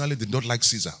personally did not like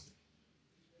Caesar.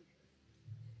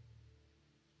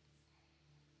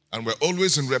 And we're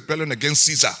always in rebellion against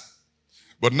Caesar.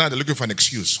 But now they're looking for an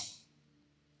excuse.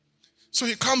 So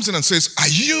he comes in and says, are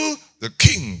you the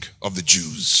king of the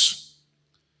Jews?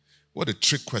 What a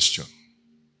trick question.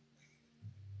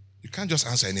 You can't just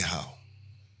answer anyhow.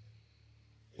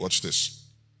 Watch this.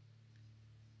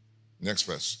 Next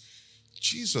verse.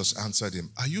 Jesus answered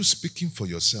him, are you speaking for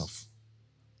yourself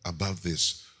about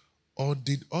this? Or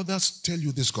did others tell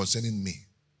you this concerning me?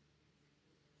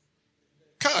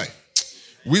 Kai.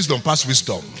 Wisdom past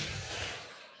wisdom.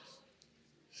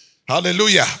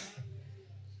 Hallelujah.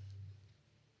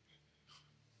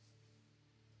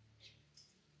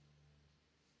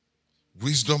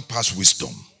 Wisdom past wisdom.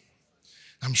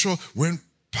 I'm sure when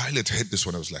Pilate heard this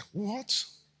one, I was like, what?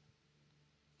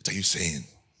 What are you saying?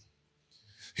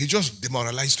 He just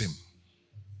demoralized him.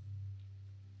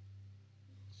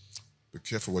 Be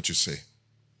careful what you say.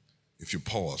 If you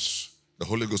pause, the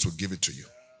Holy Ghost will give it to you.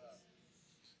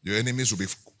 Your enemies will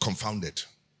be confounded.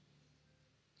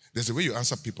 There's a way you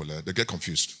answer people, they get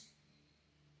confused.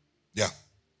 Yeah.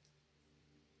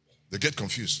 They get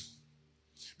confused.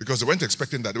 Because they weren't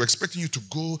expecting that. They were expecting you to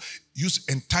go use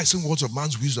enticing words of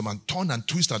man's wisdom and turn and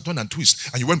twist and turn and twist.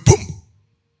 And you went boom.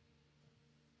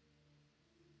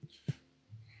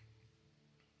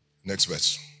 Next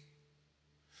verse.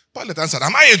 Pilate answered,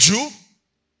 am I a Jew?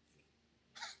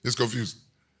 He's confused.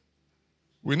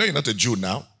 We know you're not a Jew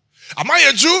now. Am I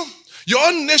a Jew? Your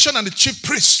own nation and the chief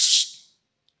priests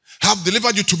have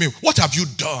delivered you to me. What have you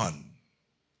done?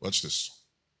 Watch this.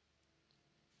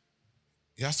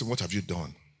 He asked him, what have you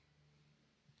done?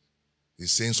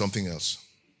 He's saying something else.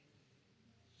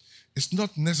 It's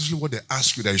not necessarily what they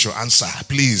ask you that you should answer.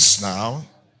 Please, now.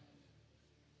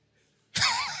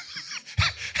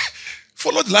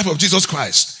 Follow the life of Jesus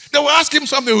Christ. They will ask him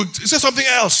something, he says something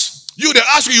else. They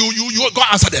ask you go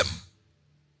answer them.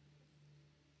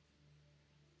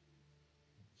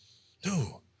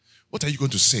 No. What are you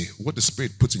going to say? What the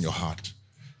Spirit puts in your heart.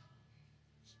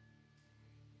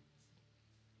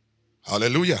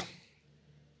 Hallelujah.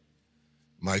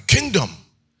 My kingdom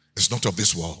is not of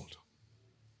this world.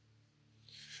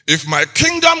 If my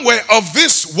kingdom were of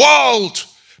this world,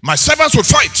 my servants would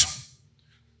fight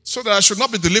so that I should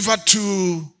not be delivered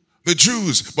to the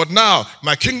Jews. But now,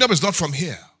 my kingdom is not from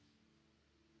here.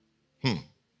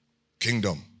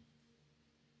 Kingdom.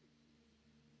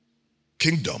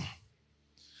 Kingdom.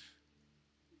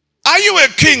 Are you a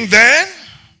king then?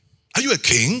 Are you a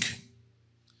king?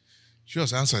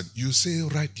 Jesus answered, you say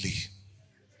rightly.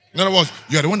 In other words,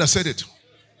 you are the one that said it.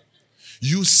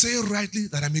 You say rightly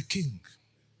that I'm a king.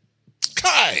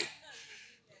 Kai!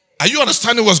 Are you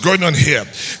understanding what's going on here?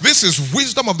 This is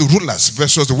wisdom of the rulers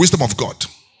versus the wisdom of God.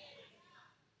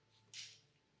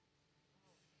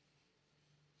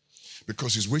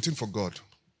 Because he's waiting for God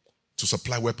to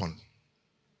supply weapon.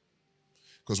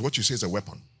 Because what you say is a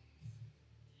weapon.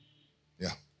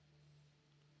 Yeah.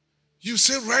 You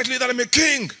say rightly that I'm a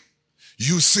king.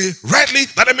 You say rightly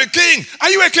that I'm a king. Are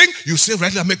you a king? You say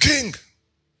rightly I'm a king.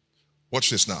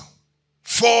 Watch this now.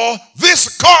 For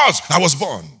this cause I was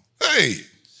born. Hey,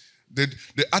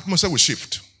 the atmosphere will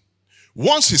shift.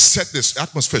 Once he said this, the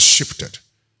atmosphere shifted.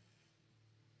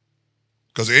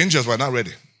 Because the angels were not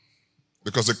ready.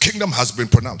 Because the kingdom has been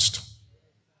pronounced.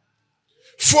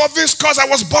 For this cause I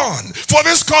was born. For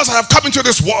this cause I have come into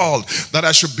this world, that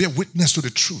I should bear witness to the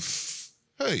truth.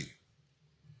 Hey.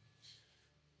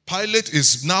 Pilate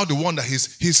is now the one that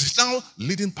he's now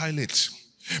leading Pilate.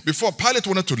 Before, Pilate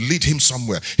wanted to lead him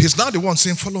somewhere. He's now the one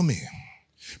saying, follow me.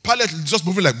 Pilate just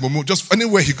moving like Momo. Just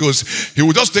anywhere he goes, he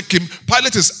will just take him.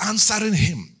 Pilate is answering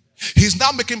him. He's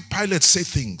now making Pilate say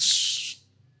things.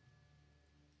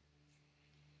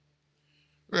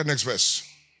 Look at the next verse.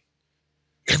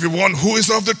 Everyone who is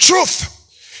of the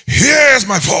truth hears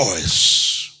my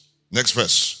voice. Next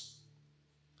verse.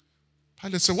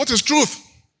 Pilate said, what is truth?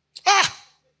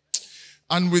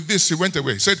 And with this, he went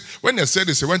away. He said, when they said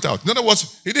this, he went out. In other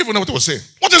words, he didn't even know what he was saying.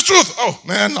 What is truth? Oh,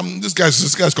 man, this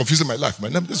guy's confusing my life,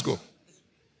 man. Let me just go.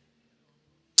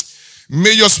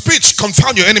 May your speech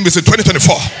confound your enemies in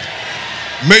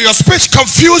 2024. May your speech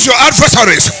confuse your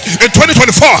adversaries in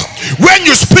 2024. When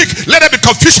you speak, let there be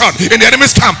confusion in the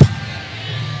enemy's camp.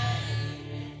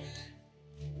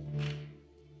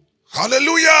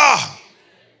 Hallelujah.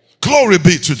 Glory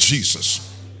be to Jesus.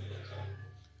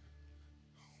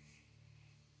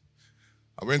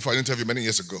 I went for an interview many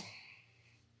years ago.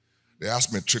 They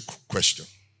asked me a trick question.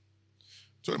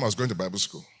 I told them I was going to Bible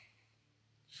school.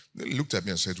 They looked at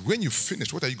me and said, when you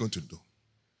finish, what are you going to do?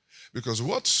 Because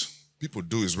what people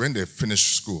do is when they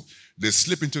finish school, they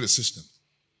slip into the system.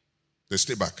 They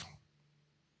stay back.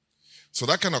 So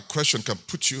that kind of question can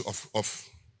put you off.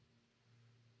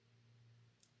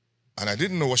 And I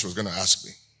didn't know what she was going to ask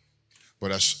me.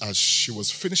 But as she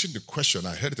was finishing the question,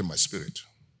 I heard it in my spirit.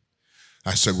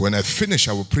 I said, when I finish,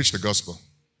 I will preach the gospel.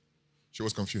 She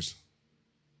was confused.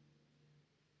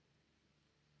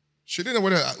 She didn't know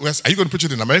whether, are you going to preach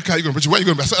it in America? Are you going to preach it? Where are you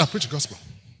going to preach it? I said, I'll preach the gospel.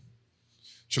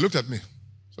 She looked at me. I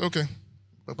said, okay.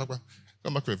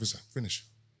 Come back for your visa. Finish.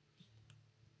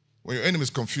 When your enemy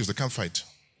is confused, they can't fight.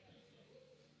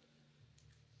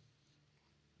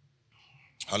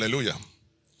 Hallelujah.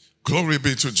 Glory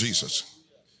be to Jesus.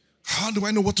 How do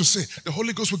I know what to say? The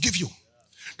Holy Ghost will give you.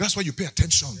 That's why you pay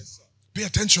attention. Pay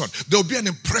attention. There will be an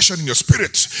impression in your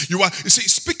spirit. You see,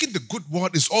 speaking the good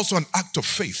word is also an act of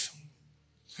faith.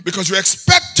 Because you're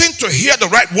expecting to hear the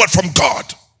right word from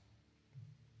God.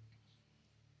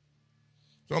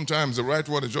 Sometimes the right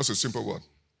word is just a simple word.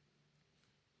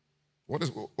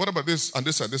 What about this and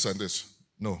this and this and this?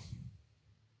 No.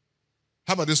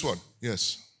 How about this one?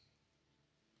 Yes.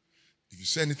 If you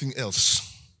say anything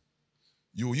else,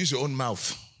 you will use your own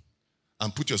mouth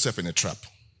and put yourself in a trap.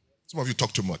 Some of you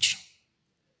talk too much.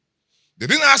 They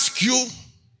didn't ask you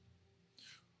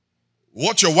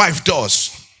what your wife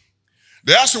does.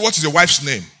 They asked you what is your wife's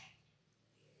name.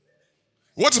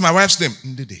 What is my wife's name?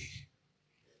 Ndidi.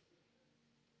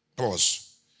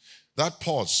 Pause. That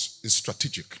pause is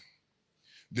strategic.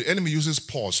 The enemy uses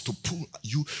pause to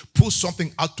pull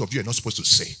something out of you you're not supposed to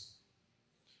say.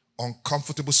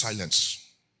 Uncomfortable silence.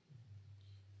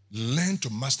 Learn to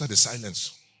master the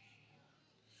silence.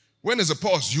 When there's a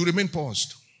pause, you remain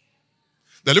paused.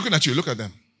 They're looking at you, look at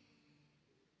them.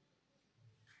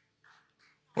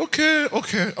 Okay.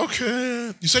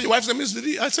 You say your wife's name is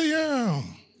Didi? I say, yeah.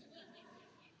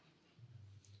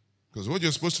 Because what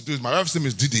you're supposed to do is, my wife's name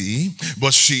is Didi,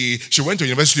 but she went to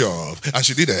University of, and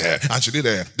she did it, and she did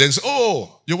it. Then say,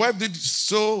 oh, your wife did,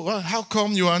 so how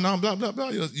come you are now, blah, blah, blah.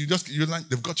 You're like,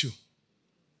 they've got you.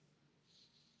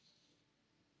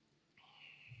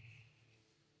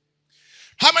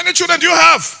 How many children do you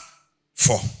have?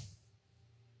 4.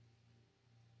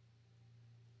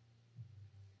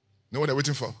 Know what they're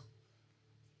waiting for?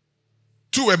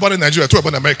 2 were born in Nigeria, 2 were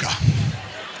born in America.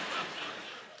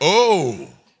 Oh,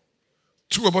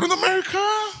 2 were born in America?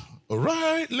 All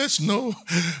right, let's know.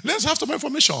 Let's have some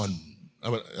information.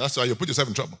 That's how you put yourself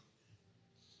in trouble.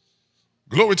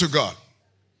 Glory to God.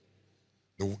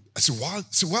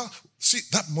 See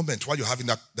that moment while you're having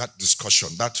that discussion,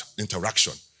 that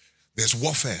interaction, there's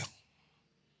warfare.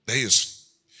 There's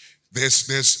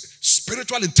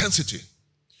spiritual intensity.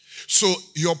 So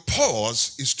your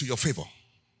pause is to your favor.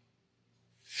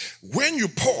 When you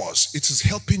pause, it is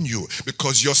helping you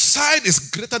because your side is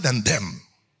greater than them.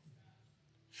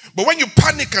 But when you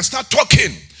panic and start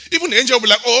talking, even the angel will be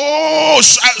like, oh,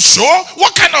 sure?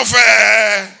 What kind of...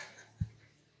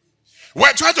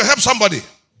 We're trying to help somebody.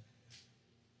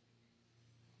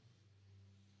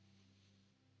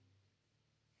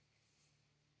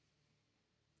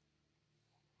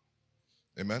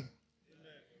 Amen?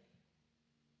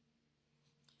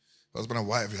 Husband and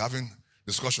wife, you're having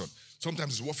discussion.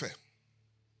 Sometimes it's warfare.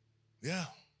 Yeah.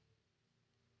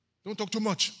 Don't talk too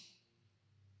much.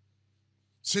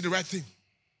 Say the right thing.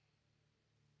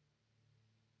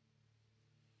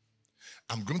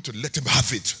 I'm going to let him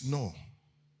have it. No.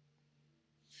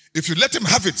 If you let him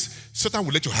have it, Satan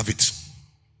will let you have it.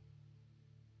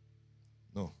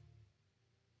 No.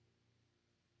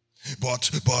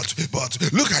 But look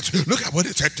at what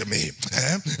he said to me.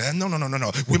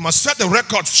 No. We must set the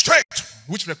record straight.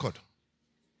 Which record?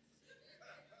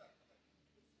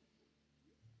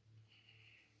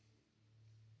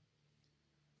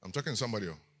 I'm talking to somebody.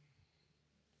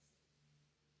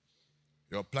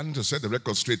 You're planning to set the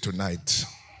record straight tonight.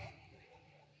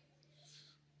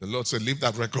 The Lord said, leave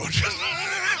that record.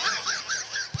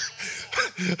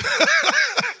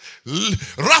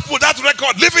 Rap with that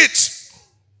record. Leave it.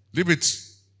 Leave it.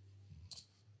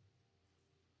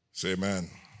 Say amen.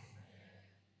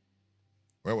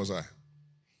 Where was I?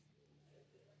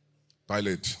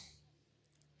 Pilate.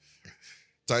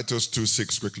 Titus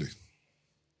 2:6 quickly.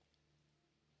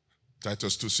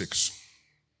 Titus 2:6.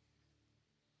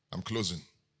 I'm closing.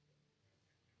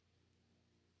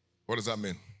 What does that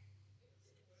mean?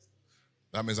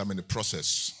 That means I'm in the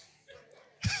process.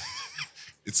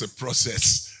 It's a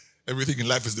process. Everything in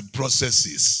life is the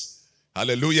processes.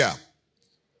 Hallelujah.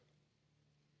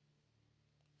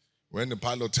 When the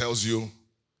pilot tells you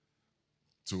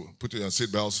to put your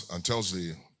seatbelts and tells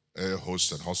the air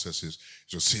host and hostesses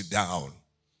to sit down,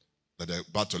 that they're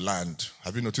about to land,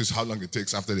 have you noticed how long it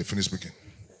takes after they finish speaking?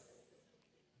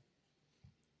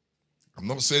 I'm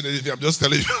not saying anything, I'm just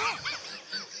telling you.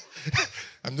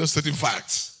 I'm just stating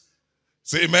facts.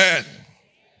 Say amen.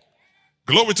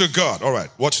 Glory to God. All right,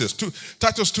 watch this.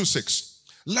 Titus 2:6.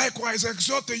 Likewise,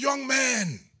 exhort the young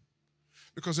men,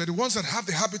 because they're the ones that have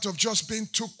the habit of just being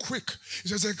too quick. He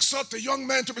says, exhort the young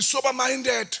men to be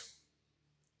sober-minded,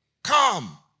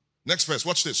 calm. Next verse,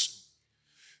 watch this.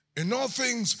 In all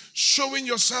things, showing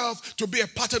yourself to be a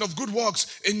pattern of good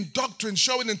works, in doctrine,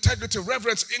 showing integrity,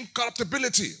 reverence,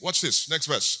 incorruptibility. Watch this, next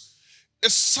verse. A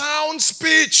sound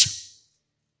speech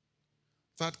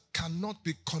that cannot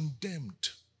be condemned,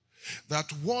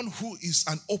 that one who is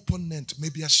an opponent may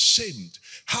be ashamed,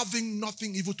 having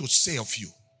nothing evil to say of you.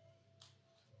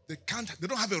 They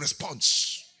don't have a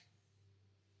response.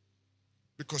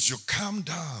 Because you calm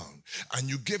down and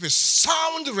you give a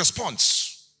sound response.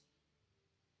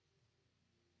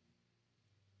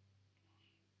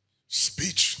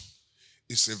 Speech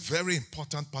is a very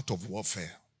important part of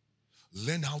warfare.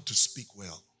 Learn how to speak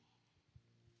well.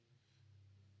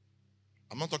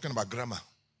 I'm not talking about grammar.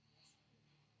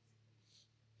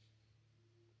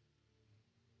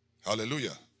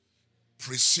 Hallelujah.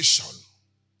 Precision.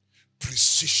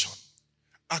 Precision.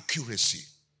 Accuracy.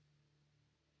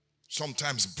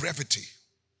 Sometimes brevity.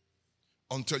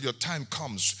 Until your time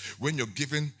comes when you're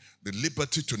given the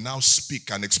liberty to now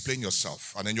speak and explain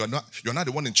yourself. And then you're not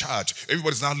the one in charge.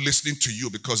 Everybody's now listening to you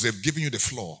because they've given you the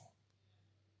floor.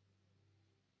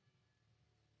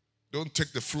 Don't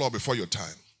take the floor before your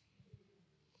time.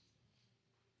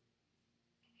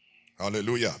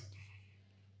 Hallelujah.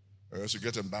 Or else you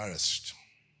get embarrassed.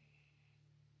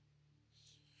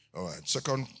 All right.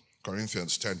 2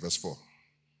 Corinthians 10 verse 4.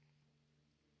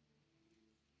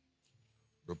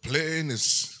 The plane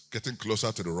is getting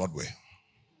closer to the roadway.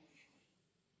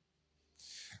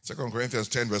 2 Corinthians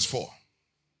 10 verse 4.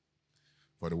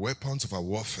 For the weapons of our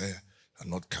warfare are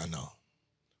not carnal,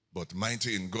 but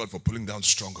mighty in God for pulling down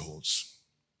strongholds.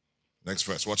 Next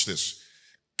verse, watch this.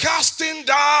 Casting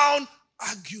down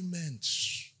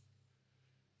arguments.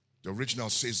 The original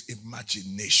says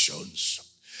imaginations.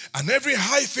 And every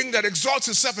high thing that exalts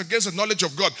itself against the knowledge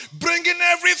of God, bringing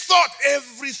every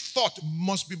thought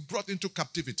must be brought into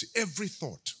captivity. Every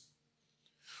thought.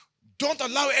 Don't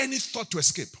allow any thought to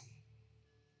escape.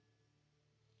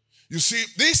 You see,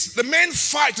 the main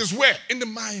fight is where? In the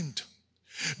mind.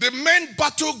 The main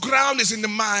battleground is in the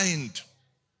mind.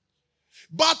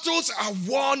 Battles are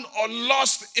won or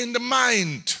lost in the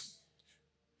mind.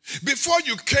 Before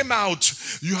you came out,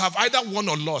 you have either won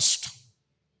or lost.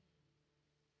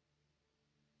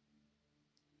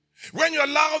 When you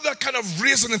allow that kind of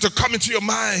reasoning to come into your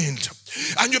mind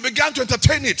and you began to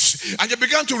entertain it and you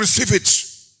began to receive it,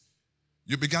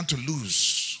 you began to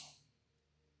lose.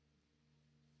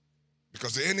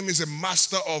 Because the enemy is a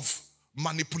master of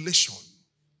manipulation.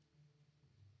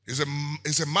 He's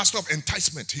a master of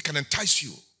enticement. He can entice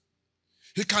you.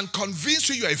 He can convince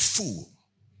you are a fool.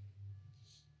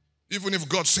 Even if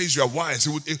God says you are wise,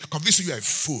 he will convince you are a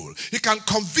fool. He can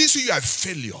convince you are a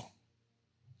failure.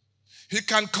 He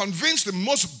can convince the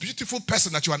most beautiful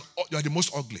person that you are the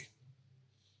most ugly.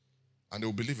 And they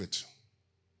will believe it.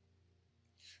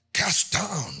 Cast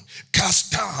down,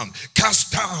 cast down,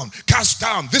 cast down, cast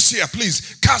down. This year,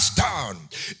 please, cast down.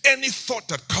 Any thought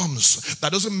that comes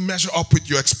that doesn't measure up with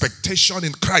your expectation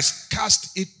in Christ,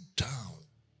 cast it down.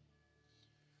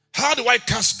 How do I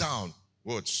cast down?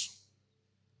 Words.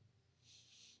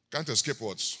 Can't escape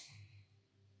words.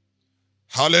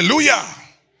 Hallelujah.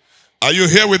 Are you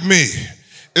here with me?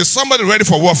 Is somebody ready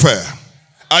for warfare?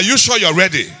 Are you sure you're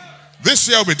ready? This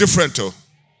year will be different too.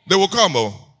 They will come,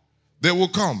 oh. They will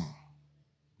come.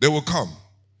 They will come.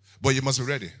 But you must be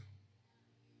ready.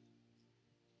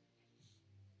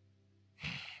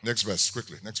 Next verse,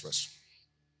 quickly. Next verse.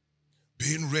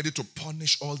 Being ready to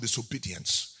punish all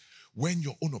disobedience when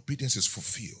your own obedience is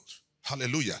fulfilled.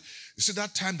 Hallelujah. You see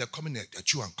that time they're coming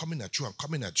at you and coming at you and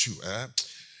coming at you.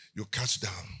 You cast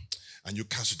down. And you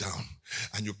cast down,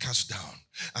 and you cast down.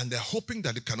 And they're hoping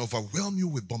that it can overwhelm you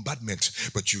with bombardment.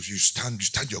 But you stand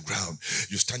your ground.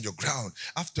 You stand your ground.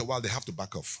 After a while, they have to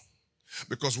back off.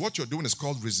 Because what you're doing is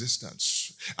called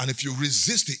resistance. And if you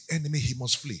resist the enemy, he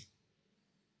must flee.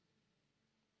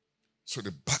 So they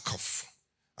back off,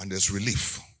 and there's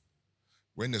relief.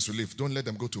 When there's relief, don't let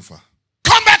them go too far.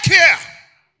 Come back here!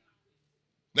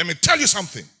 Let me tell you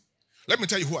something. Let me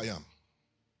tell you who I am.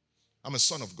 I'm a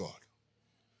son of God.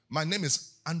 My name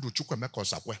is Andrew Chukwemeka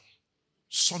Osakwe,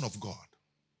 son of God.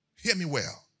 Hear me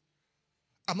well.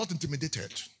 I'm not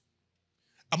intimidated.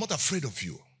 I'm not afraid of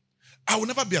you. I will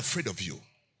never be afraid of you.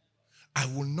 I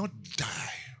will not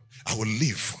die. I will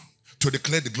live to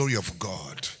declare the glory of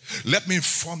God. Let me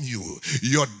inform you,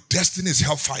 your destiny is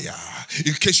hellfire.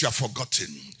 In case you have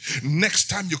forgotten, next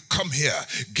time you come here,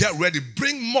 get ready.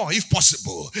 Bring more if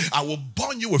possible. I will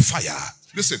burn you with fire.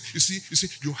 Listen, you see,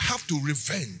 you have to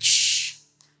revenge.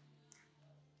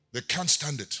 They can't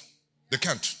stand it. They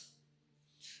can't.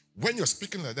 When you're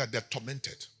speaking like that, they're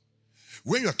tormented.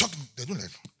 When you're talking, they're doing like,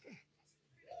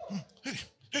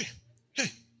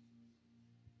 hey.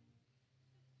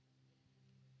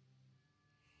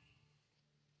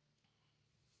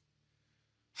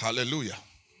 Hallelujah.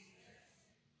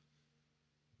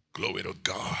 Glory to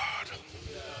God.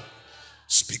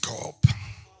 Speak up.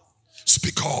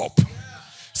 Speak up.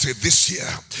 Say, this year,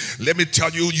 let me tell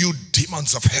you, you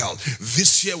demons of hell,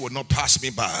 this year will not pass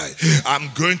me by. I'm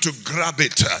going to grab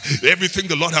it. Everything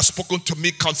the Lord has spoken to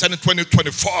me concerning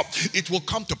 2024, it will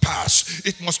come to pass.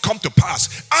 It must come to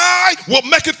pass. I will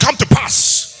make it come to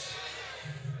pass.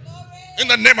 In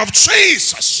the name of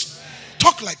Jesus.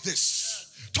 Talk like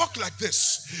this. Talk like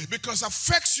this. Because it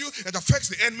affects you, it affects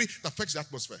the enemy, it affects the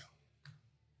atmosphere.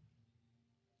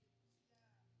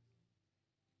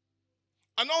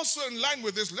 And also in line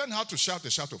with this, learn how to shout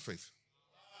the shout of faith.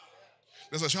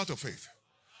 There's a shout of faith.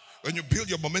 When you build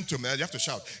your momentum, you have to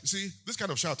shout. You see, this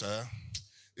kind of shout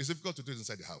is difficult to do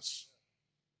inside the house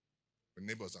with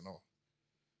neighbors and all.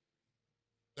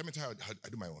 Let me tell you how I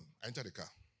do my own. I enter the car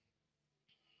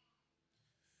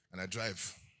and I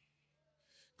drive.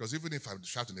 Because even if I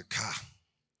shout in the car,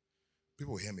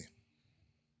 people will hear me.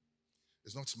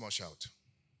 It's not a small shout.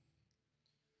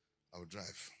 I will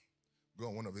drive. Go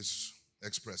on one of these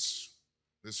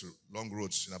these long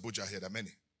roads in Abuja here. There are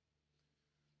many.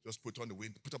 Just put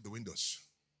up the windows.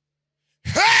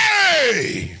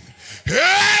 Hey!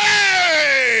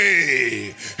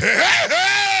 Hey! Hey!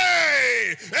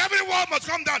 Hey! Everyone must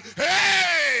come down.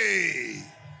 Hey!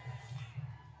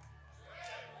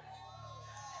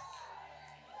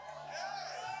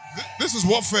 This is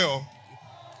warfare.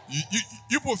 You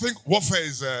people think warfare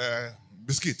is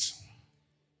biscuit.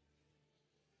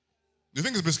 You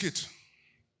think it's biscuit?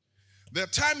 There are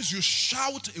times you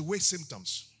shout away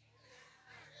symptoms.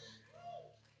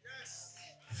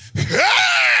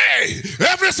 Hey!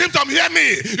 Every symptom, hear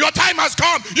me. Your time has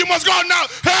come. You must go now.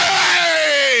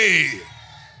 Hey!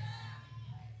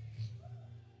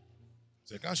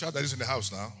 So you can't shout that it's in the house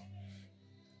now.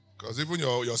 Because even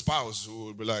your spouse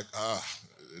will be like,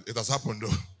 it has happened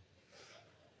though.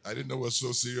 I didn't know it was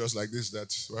so serious like this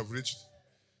that we have reached.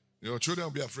 Your children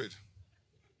will be afraid.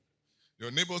 Your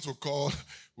neighbors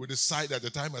will decide that the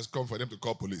time has come for them to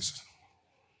call police.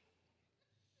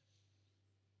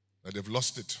 That they've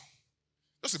lost it.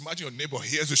 Just imagine your neighbor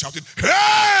hears you shouting,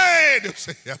 hey! They'll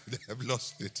say, yeah, they have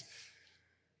lost it.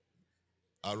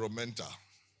 Aromenta.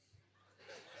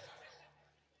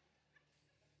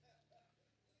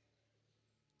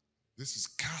 This is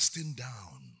casting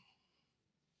down.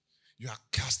 You are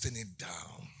casting it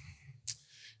down.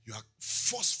 You are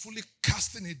forcefully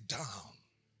casting it down.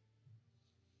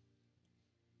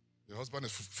 Your husband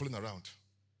is fooling around.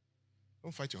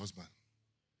 Don't fight your husband.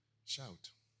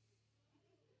 Shout.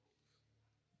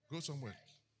 Go somewhere.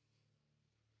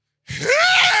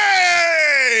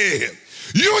 Hey!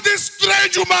 You this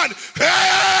strange woman!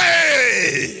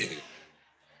 Hey!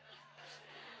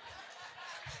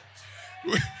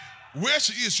 Where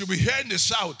she is, she'll be hearing the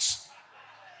shouts.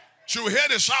 She will hear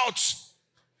the shouts.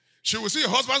 She will see your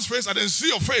husband's face and then see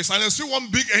your face and then see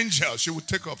one big angel. She will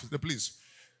take off. Please,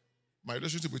 my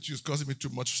relationship with you is causing me too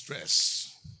much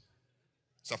stress.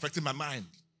 It's affecting my mind.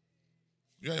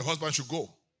 You and your husband should go.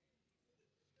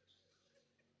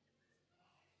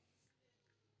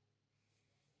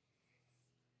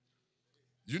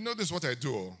 You know this is what I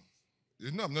do.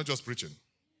 You know I'm not just preaching.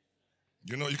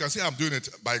 You know, you can see I'm doing it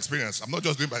by experience. I'm not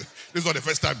just doing this is not the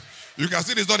first time. You can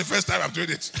see this is not the first time I'm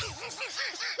doing it.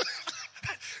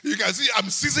 You can see I'm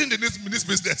seasoned in this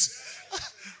business.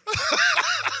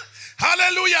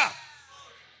 Hallelujah.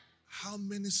 How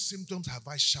many symptoms have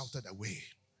I shouted away?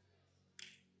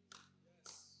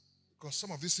 Because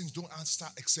some of these things don't answer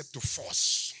except to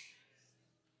force.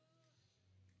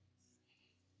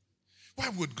 Why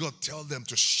would God tell them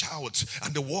to shout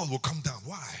and the wall will come down?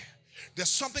 Why? There's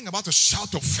something about the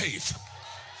shout of faith.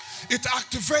 It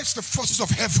activates the forces of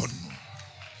heaven.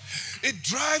 It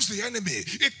drives the enemy.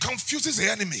 It confuses the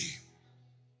enemy.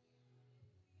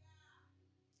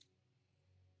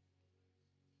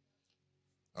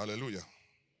 Hallelujah.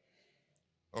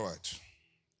 All right.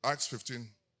 Acts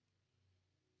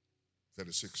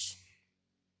 15:36.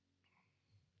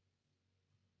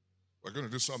 We're going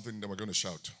to do something, then we're going to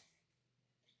shout.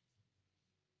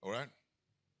 All right?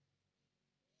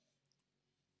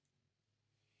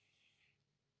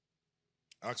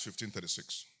 Acts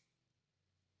 15:36.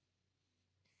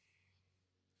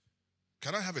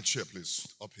 Can I have a chair, please?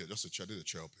 Up here, just a chair. I need a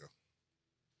chair up here.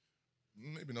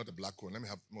 Maybe not the black one. Let me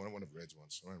have one of the red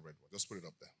ones. One red one. Just put it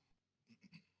up there.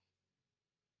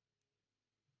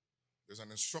 There's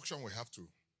an instruction we have to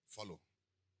follow.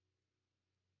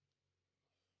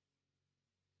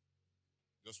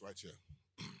 Just right here.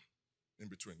 In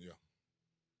between, yeah.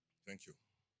 Thank you.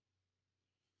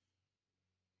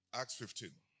 Acts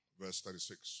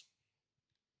 15:36.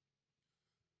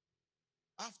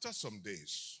 After some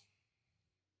days,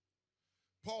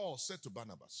 Paul said to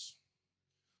Barnabas,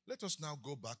 let us now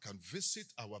go back and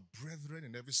visit our brethren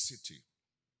in every city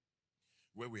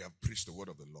where we have preached the word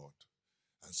of the Lord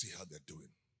and see how they're doing.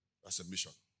 That's a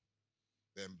mission.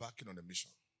 They're embarking on a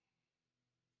mission.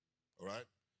 All right?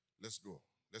 Let's go.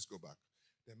 Let's go back.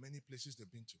 There are many places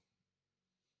they've been to.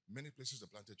 Many places they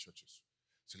planted churches.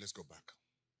 So let's go back.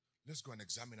 Let's go and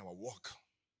examine our work.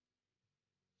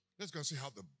 Let's go and see how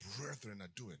the brethren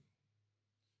are doing.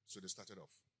 So they started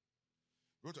off.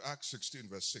 Go to Acts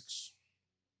 16:6.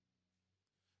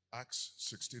 Acts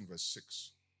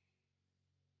 16:6.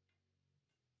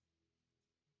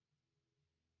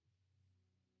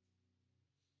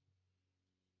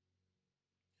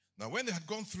 Now, when they had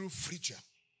gone through Phrygia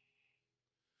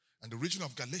and the region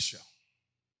of Galatia,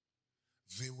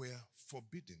 they were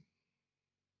forbidden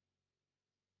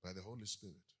by the Holy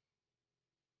Spirit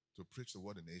to preach the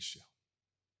word in Asia.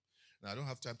 Now, I don't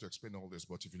have time to explain all this,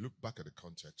 but if you look back at the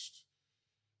context,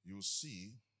 you'll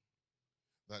see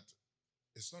that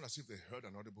it's not as if they heard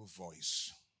an audible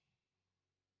voice.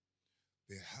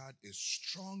 They had a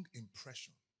strong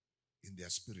impression in their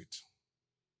spirit.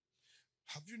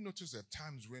 Have you noticed there are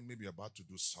times when maybe you're about to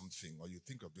do something or you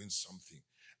think of doing something,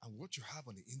 and what you have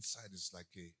on the inside is like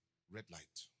a red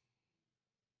light?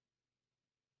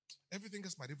 Everything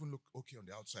else might even look okay on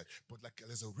the outside, but like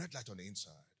there's a red light on the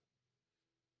inside.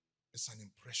 It's an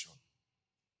impression.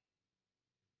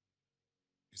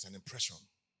 It's an impression.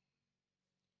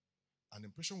 An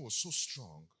impression was so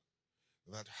strong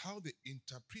that how they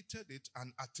interpreted it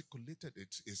and articulated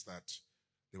it is that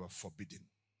they were forbidden.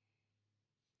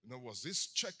 In other words, this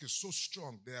check is so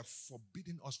strong, they are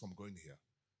forbidding us from going here.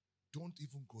 Don't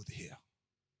even go there.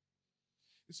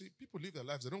 You see, people live their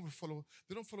lives, they don't follow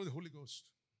the Holy Ghost.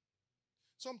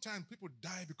 Sometimes people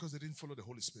die because they didn't follow the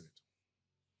Holy Spirit.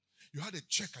 You had a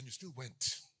check and you still went.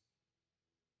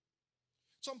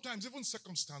 Sometimes even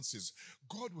circumstances,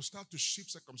 God will start to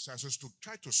shift circumstances to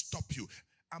try to stop you.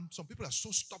 And some people are so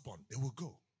stubborn, they will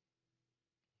go.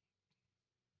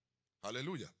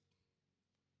 Hallelujah.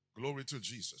 Glory to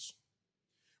Jesus.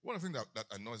 One of the things that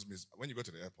annoys me is when you go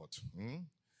to the airport, and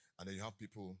then you have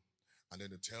people, and then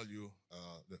they tell you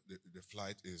the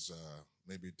flight is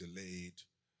maybe delayed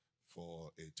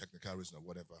for a technical reason or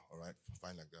whatever, all right,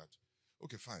 fine like that.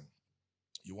 Okay, fine.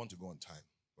 You want to go on time,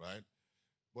 right?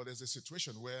 But there's a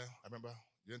situation where, I remember,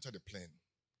 you entered the plane,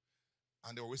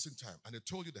 and they were wasting time, and they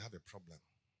told you they have a problem.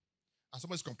 And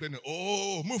somebody's complaining,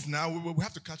 oh, move now, we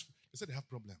have to catch. They said they have a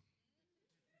problem.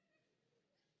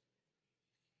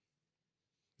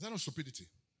 Is that not stupidity?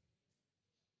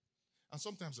 And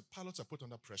sometimes the pilots are put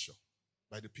under pressure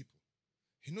by the people.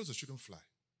 He knows they shouldn't fly.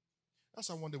 That's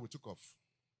how one day we took off.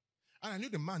 And I knew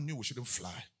the man knew we shouldn't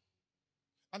fly.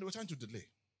 And they were trying to delay.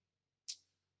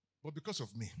 But because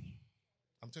of me,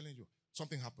 I'm telling you,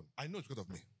 something happened. I know it's because of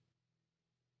me.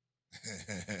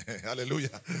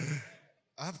 Hallelujah.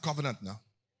 I have covenant now.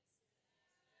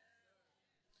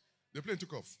 The plane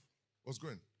took off. Was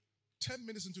going. 10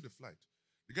 minutes into the flight,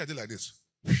 the guy did like this.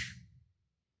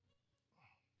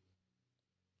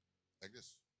 Like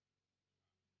this.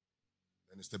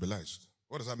 Then it stabilized.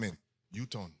 What does that mean?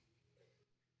 U-turn.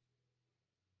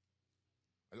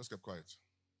 I just kept quiet.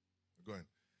 We're going.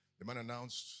 The man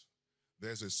announced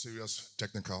there's a serious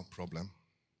technical problem.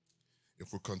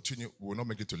 If we continue, we will not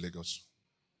make it to Lagos.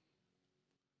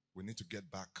 We need to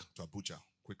get back to Abuja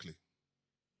quickly.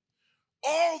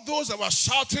 All those that were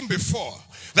shouting before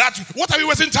that, what are we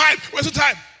wasting time? Wasting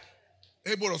time.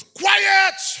 Everybody was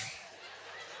quiet.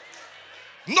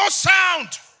 No sound.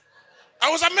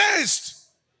 I was amazed.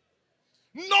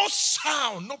 No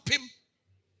sound, no pim.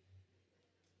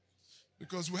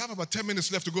 Because we have about 10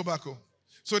 minutes left to go back home.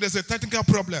 So there's a technical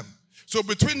problem. So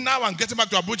between now and getting back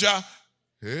to Abuja,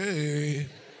 hey.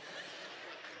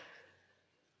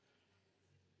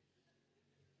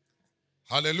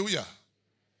 Hallelujah.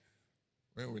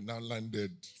 When we now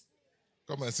landed,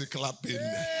 come and see clapping.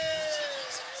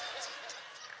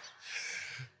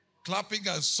 Clapping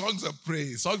and songs of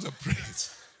praise. Songs of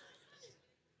praise.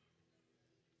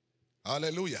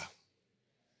 Hallelujah.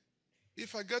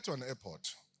 If I get to an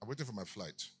airport, I'm waiting for my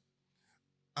flight,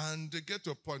 and they get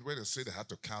to a point where they say they had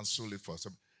to cancel it for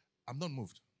some, I'm not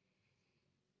moved.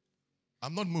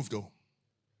 I'm not moved though.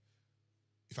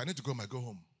 If I need to go home, I go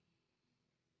home.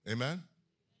 Amen?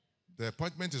 The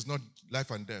appointment is not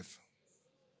life and death.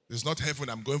 It's not heaven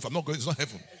I'm going for. I'm not going, it's not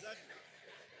heaven. Exactly.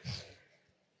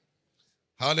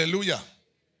 Hallelujah.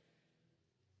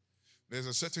 There's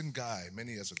a certain guy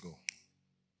many years ago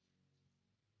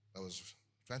that was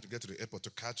trying to get to the airport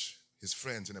to catch his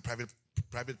friends in a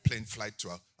private plane flight to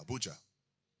Abuja.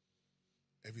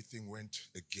 Everything went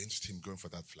against him going for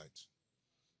that flight.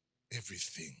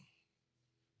 Everything.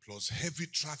 Plus heavy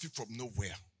traffic from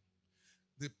nowhere.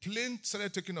 The plane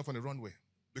started taking off on the runway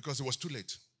because it was too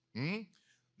late.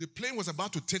 The plane was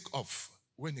about to take off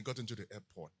when he got into the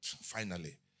airport,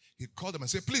 finally. He called them and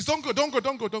said, please, don't go,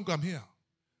 I'm here.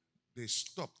 They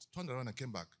stopped, turned around and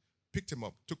came back, picked him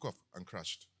up, took off and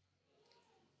crashed.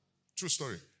 True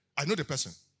story. I know the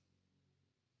person.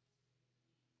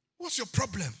 What's your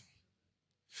problem?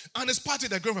 And it's party,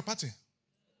 they're going for a party.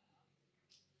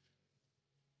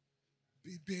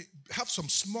 Have some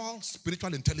small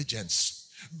spiritual intelligence.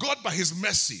 God, by his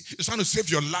mercy, is trying to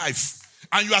save your life,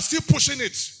 and you are still pushing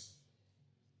it.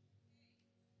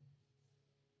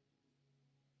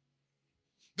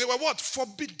 They were what?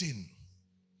 Forbidden.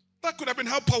 That could have been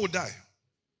how Paul would die.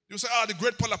 You say, the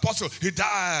great Paul apostle, he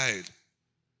died.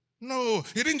 No,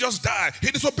 he didn't just die.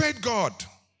 He disobeyed God.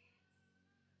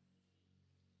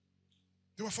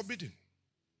 They were forbidden.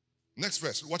 Next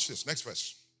verse. Watch this. Next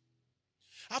verse.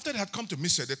 After they had come to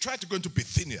Mysia, they tried to go into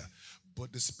Bithynia.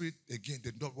 But the Spirit, again,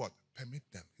 did not what? Permit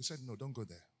them. He said, no, don't go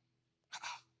there.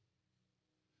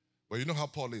 But you know how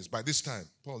Paul is. By this time,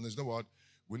 Paul knows, you know what?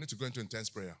 We need to go into intense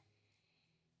prayer.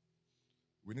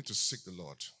 We need to seek the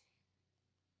Lord.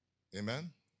 Amen?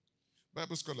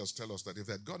 Bible scholars tell us that if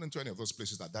they had gone into any of those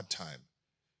places at that time,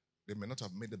 they may not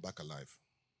have made it back alive.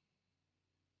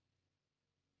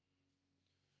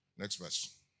 Next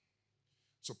verse.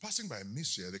 So passing by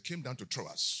Mysia, they came down to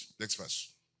Troas. Next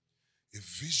verse. A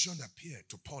vision appeared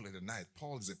to Paul in the night.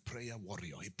 Paul is a prayer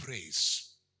warrior. He prays.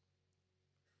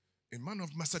 A man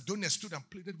of Macedonia stood and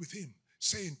pleaded with him,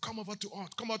 saying, come over to us,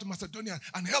 come out to Macedonia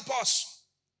and help us.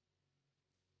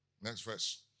 Next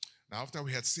verse. Now, after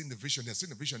we had seen the vision,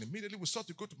 immediately we sought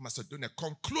to go to Macedonia,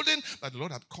 concluding that the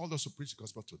Lord had called us to preach the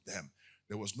gospel to them.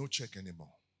 There was no check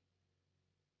anymore.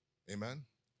 Amen?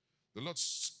 The Lord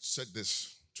said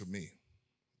this to me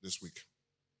this week.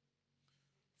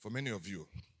 For many of you,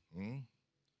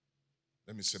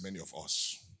 let me say many of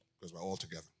us, because we're all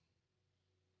together.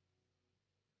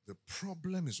 The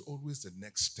problem is always the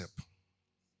next step.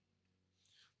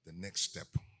 The next step.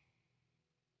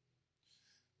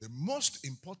 The most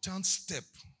important step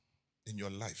in your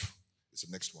life is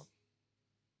the next one.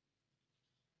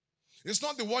 It's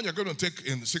not the one you're going to take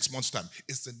in 6 months' time.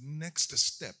 It's the next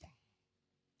step.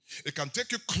 It can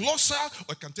take you closer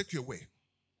or it can take you away.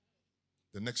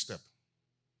 The next step.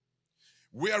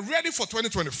 We are ready for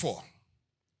 2024.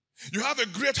 You have a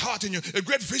great heart in you, a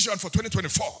great vision for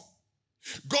 2024.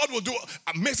 God will do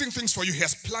amazing things for you. He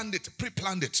has planned it,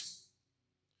 pre-planned it.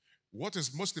 What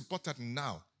is most important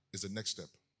now is the next step.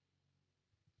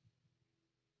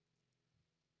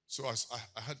 So I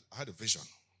had a vision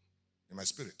in my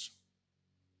spirit.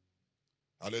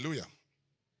 Hallelujah.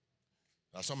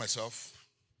 I saw myself.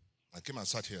 I came and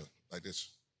sat here like this.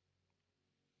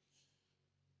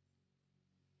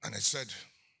 And I said,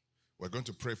 we're going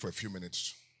to pray for a few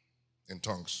minutes in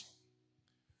tongues.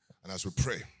 And as we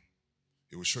pray,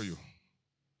 it will show you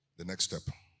the next step.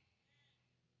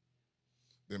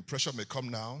 The impression may come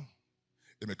now.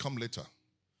 It may come later.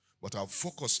 But our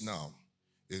focus now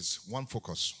is one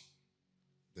focus.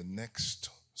 The next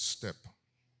step.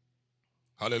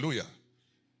 Hallelujah.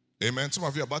 Amen. Some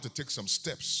of you are about to take some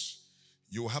steps.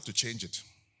 You will have to change it.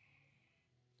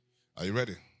 Are you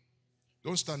ready?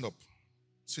 Don't stand up.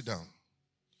 Sit down.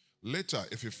 Later,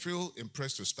 if you feel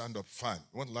impressed to stand up, fine.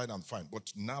 You want to lie down, fine.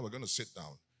 But now we're going to sit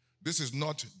down. This is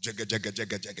not jaga, jaga,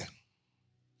 jaga, jaga.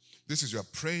 This is you are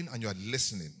praying and you are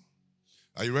listening.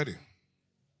 Are you ready?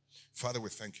 Father, we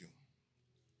thank you.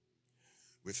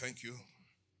 We thank you.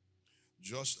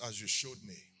 Just as you showed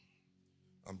me.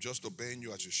 I'm just obeying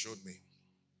you as you showed me.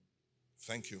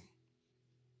 Thank you.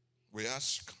 We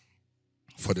ask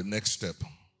for the next step.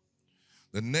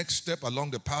 The next step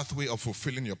along the pathway of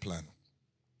fulfilling your plan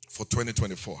for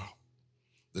 2024.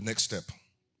 The next step.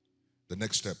 The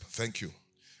next step. Thank you.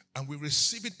 And we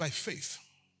receive it by faith.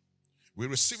 We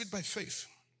receive it by faith.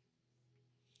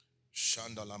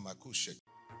 Shandala Makushe.